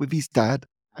sit with his dad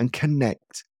and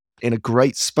connect in a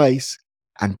great space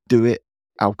and do it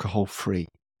alcohol free.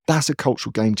 That's a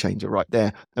cultural game changer right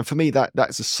there. And for me,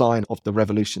 that's a sign of the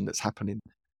revolution that's happening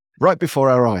right before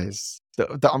our eyes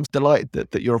that I'm delighted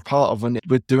that you're a part of, and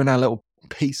we're doing our little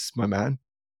piece, my man.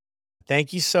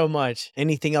 Thank you so much.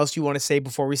 Anything else you want to say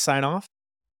before we sign off?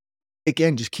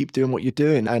 Again, just keep doing what you're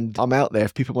doing. And I'm out there.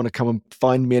 If people want to come and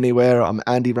find me anywhere, I'm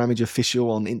Andy Ramage Official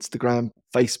on Instagram,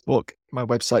 Facebook. My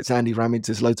website's Andy Ramage.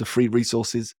 There's loads of free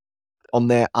resources on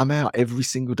there. I'm out every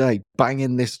single day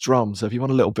banging this drum. So if you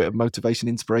want a little bit of motivation,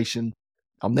 inspiration,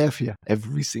 I'm there for you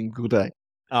every single day.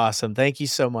 Awesome. Thank you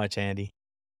so much, Andy.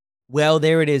 Well,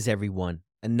 there it is, everyone.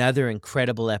 Another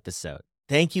incredible episode.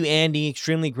 Thank you, Andy.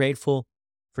 Extremely grateful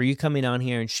for you coming on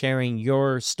here and sharing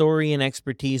your story and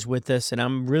expertise with us. And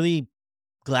I'm really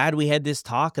glad we had this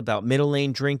talk about middle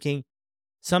lane drinking.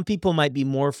 Some people might be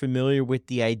more familiar with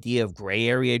the idea of gray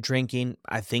area drinking.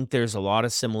 I think there's a lot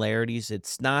of similarities.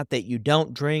 It's not that you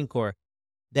don't drink or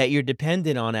that you're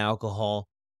dependent on alcohol.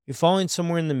 You're falling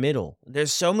somewhere in the middle.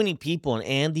 There's so many people, and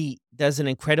Andy does an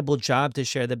incredible job to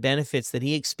share the benefits that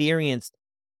he experienced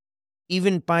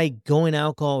even by going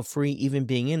alcohol free, even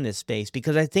being in this space,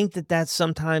 because I think that that's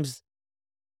sometimes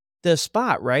the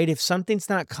spot, right? If something's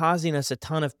not causing us a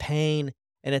ton of pain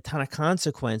and a ton of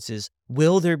consequences,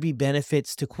 will there be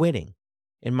benefits to quitting?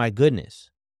 And my goodness,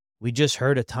 we just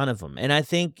heard a ton of them. And I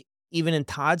think even in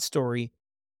Todd's story,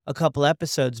 a couple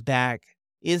episodes back,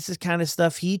 is the kind of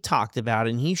stuff he talked about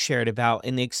and he shared about,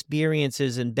 and the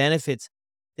experiences and benefits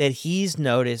that he's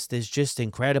noticed is just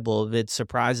incredible. It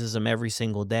surprises him every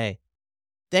single day.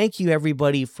 Thank you,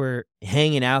 everybody, for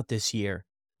hanging out this year.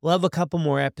 We'll have a couple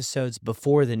more episodes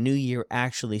before the new year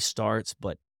actually starts,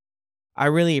 but I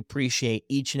really appreciate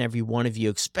each and every one of you,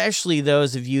 especially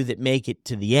those of you that make it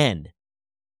to the end.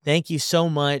 Thank you so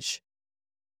much.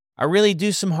 I really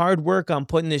do some hard work on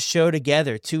putting this show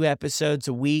together, 2 episodes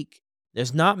a week.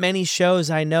 There's not many shows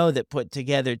I know that put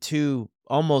together 2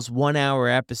 almost 1-hour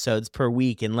episodes per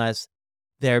week unless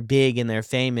they're big and they're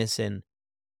famous and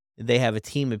they have a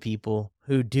team of people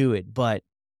who do it. But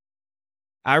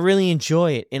I really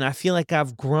enjoy it, and I feel like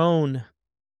I've grown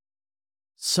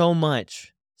so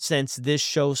much since this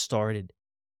show started.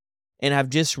 And I've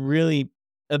just really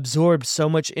absorbed so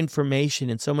much information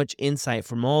and so much insight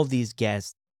from all of these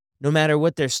guests. No matter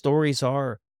what their stories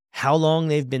are, how long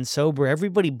they've been sober,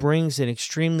 everybody brings an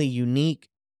extremely unique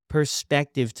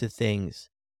perspective to things.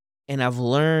 And I've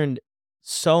learned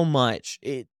so much.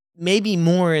 It maybe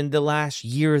more in the last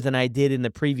year than I did in the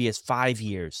previous 5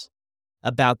 years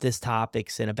about this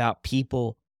topics and about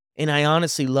people. And I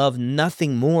honestly love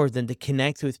nothing more than to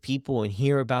connect with people and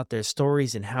hear about their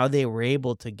stories and how they were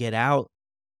able to get out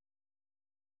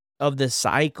of the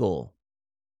cycle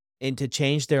and to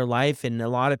change their life. And a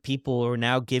lot of people are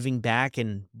now giving back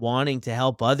and wanting to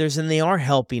help others, and they are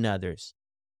helping others.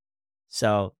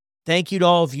 So thank you to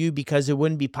all of you, because it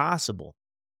wouldn't be possible.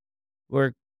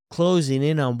 We're closing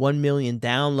in on 1 million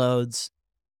downloads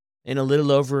in a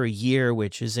little over a year,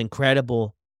 which is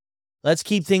incredible. Let's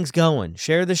keep things going.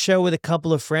 Share the show with a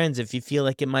couple of friends if you feel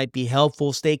like it might be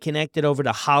helpful. Stay connected over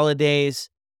the holidays.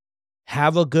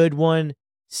 Have a good one.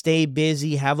 Stay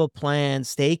busy. Have a plan.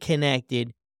 Stay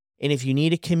connected. And if you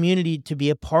need a community to be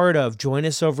a part of, join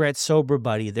us over at Sober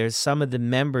Buddy. There's some of the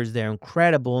members there,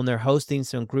 incredible, and they're hosting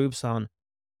some groups on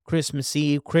Christmas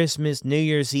Eve, Christmas, New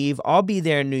Year's Eve. I'll be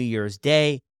there New Year's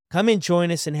Day. Come and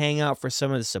join us and hang out for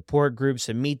some of the support groups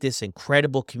and meet this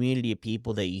incredible community of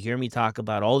people that you hear me talk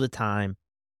about all the time.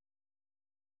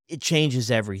 It changes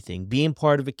everything. Being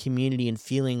part of a community and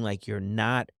feeling like you're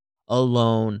not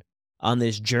alone on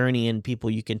this journey, and people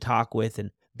you can talk with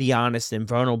and be honest and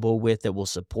vulnerable with that will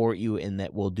support you and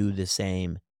that will do the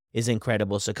same is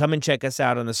incredible. So come and check us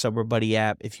out on the Sober Buddy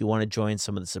app if you want to join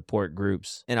some of the support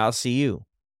groups, and I'll see you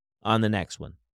on the next one.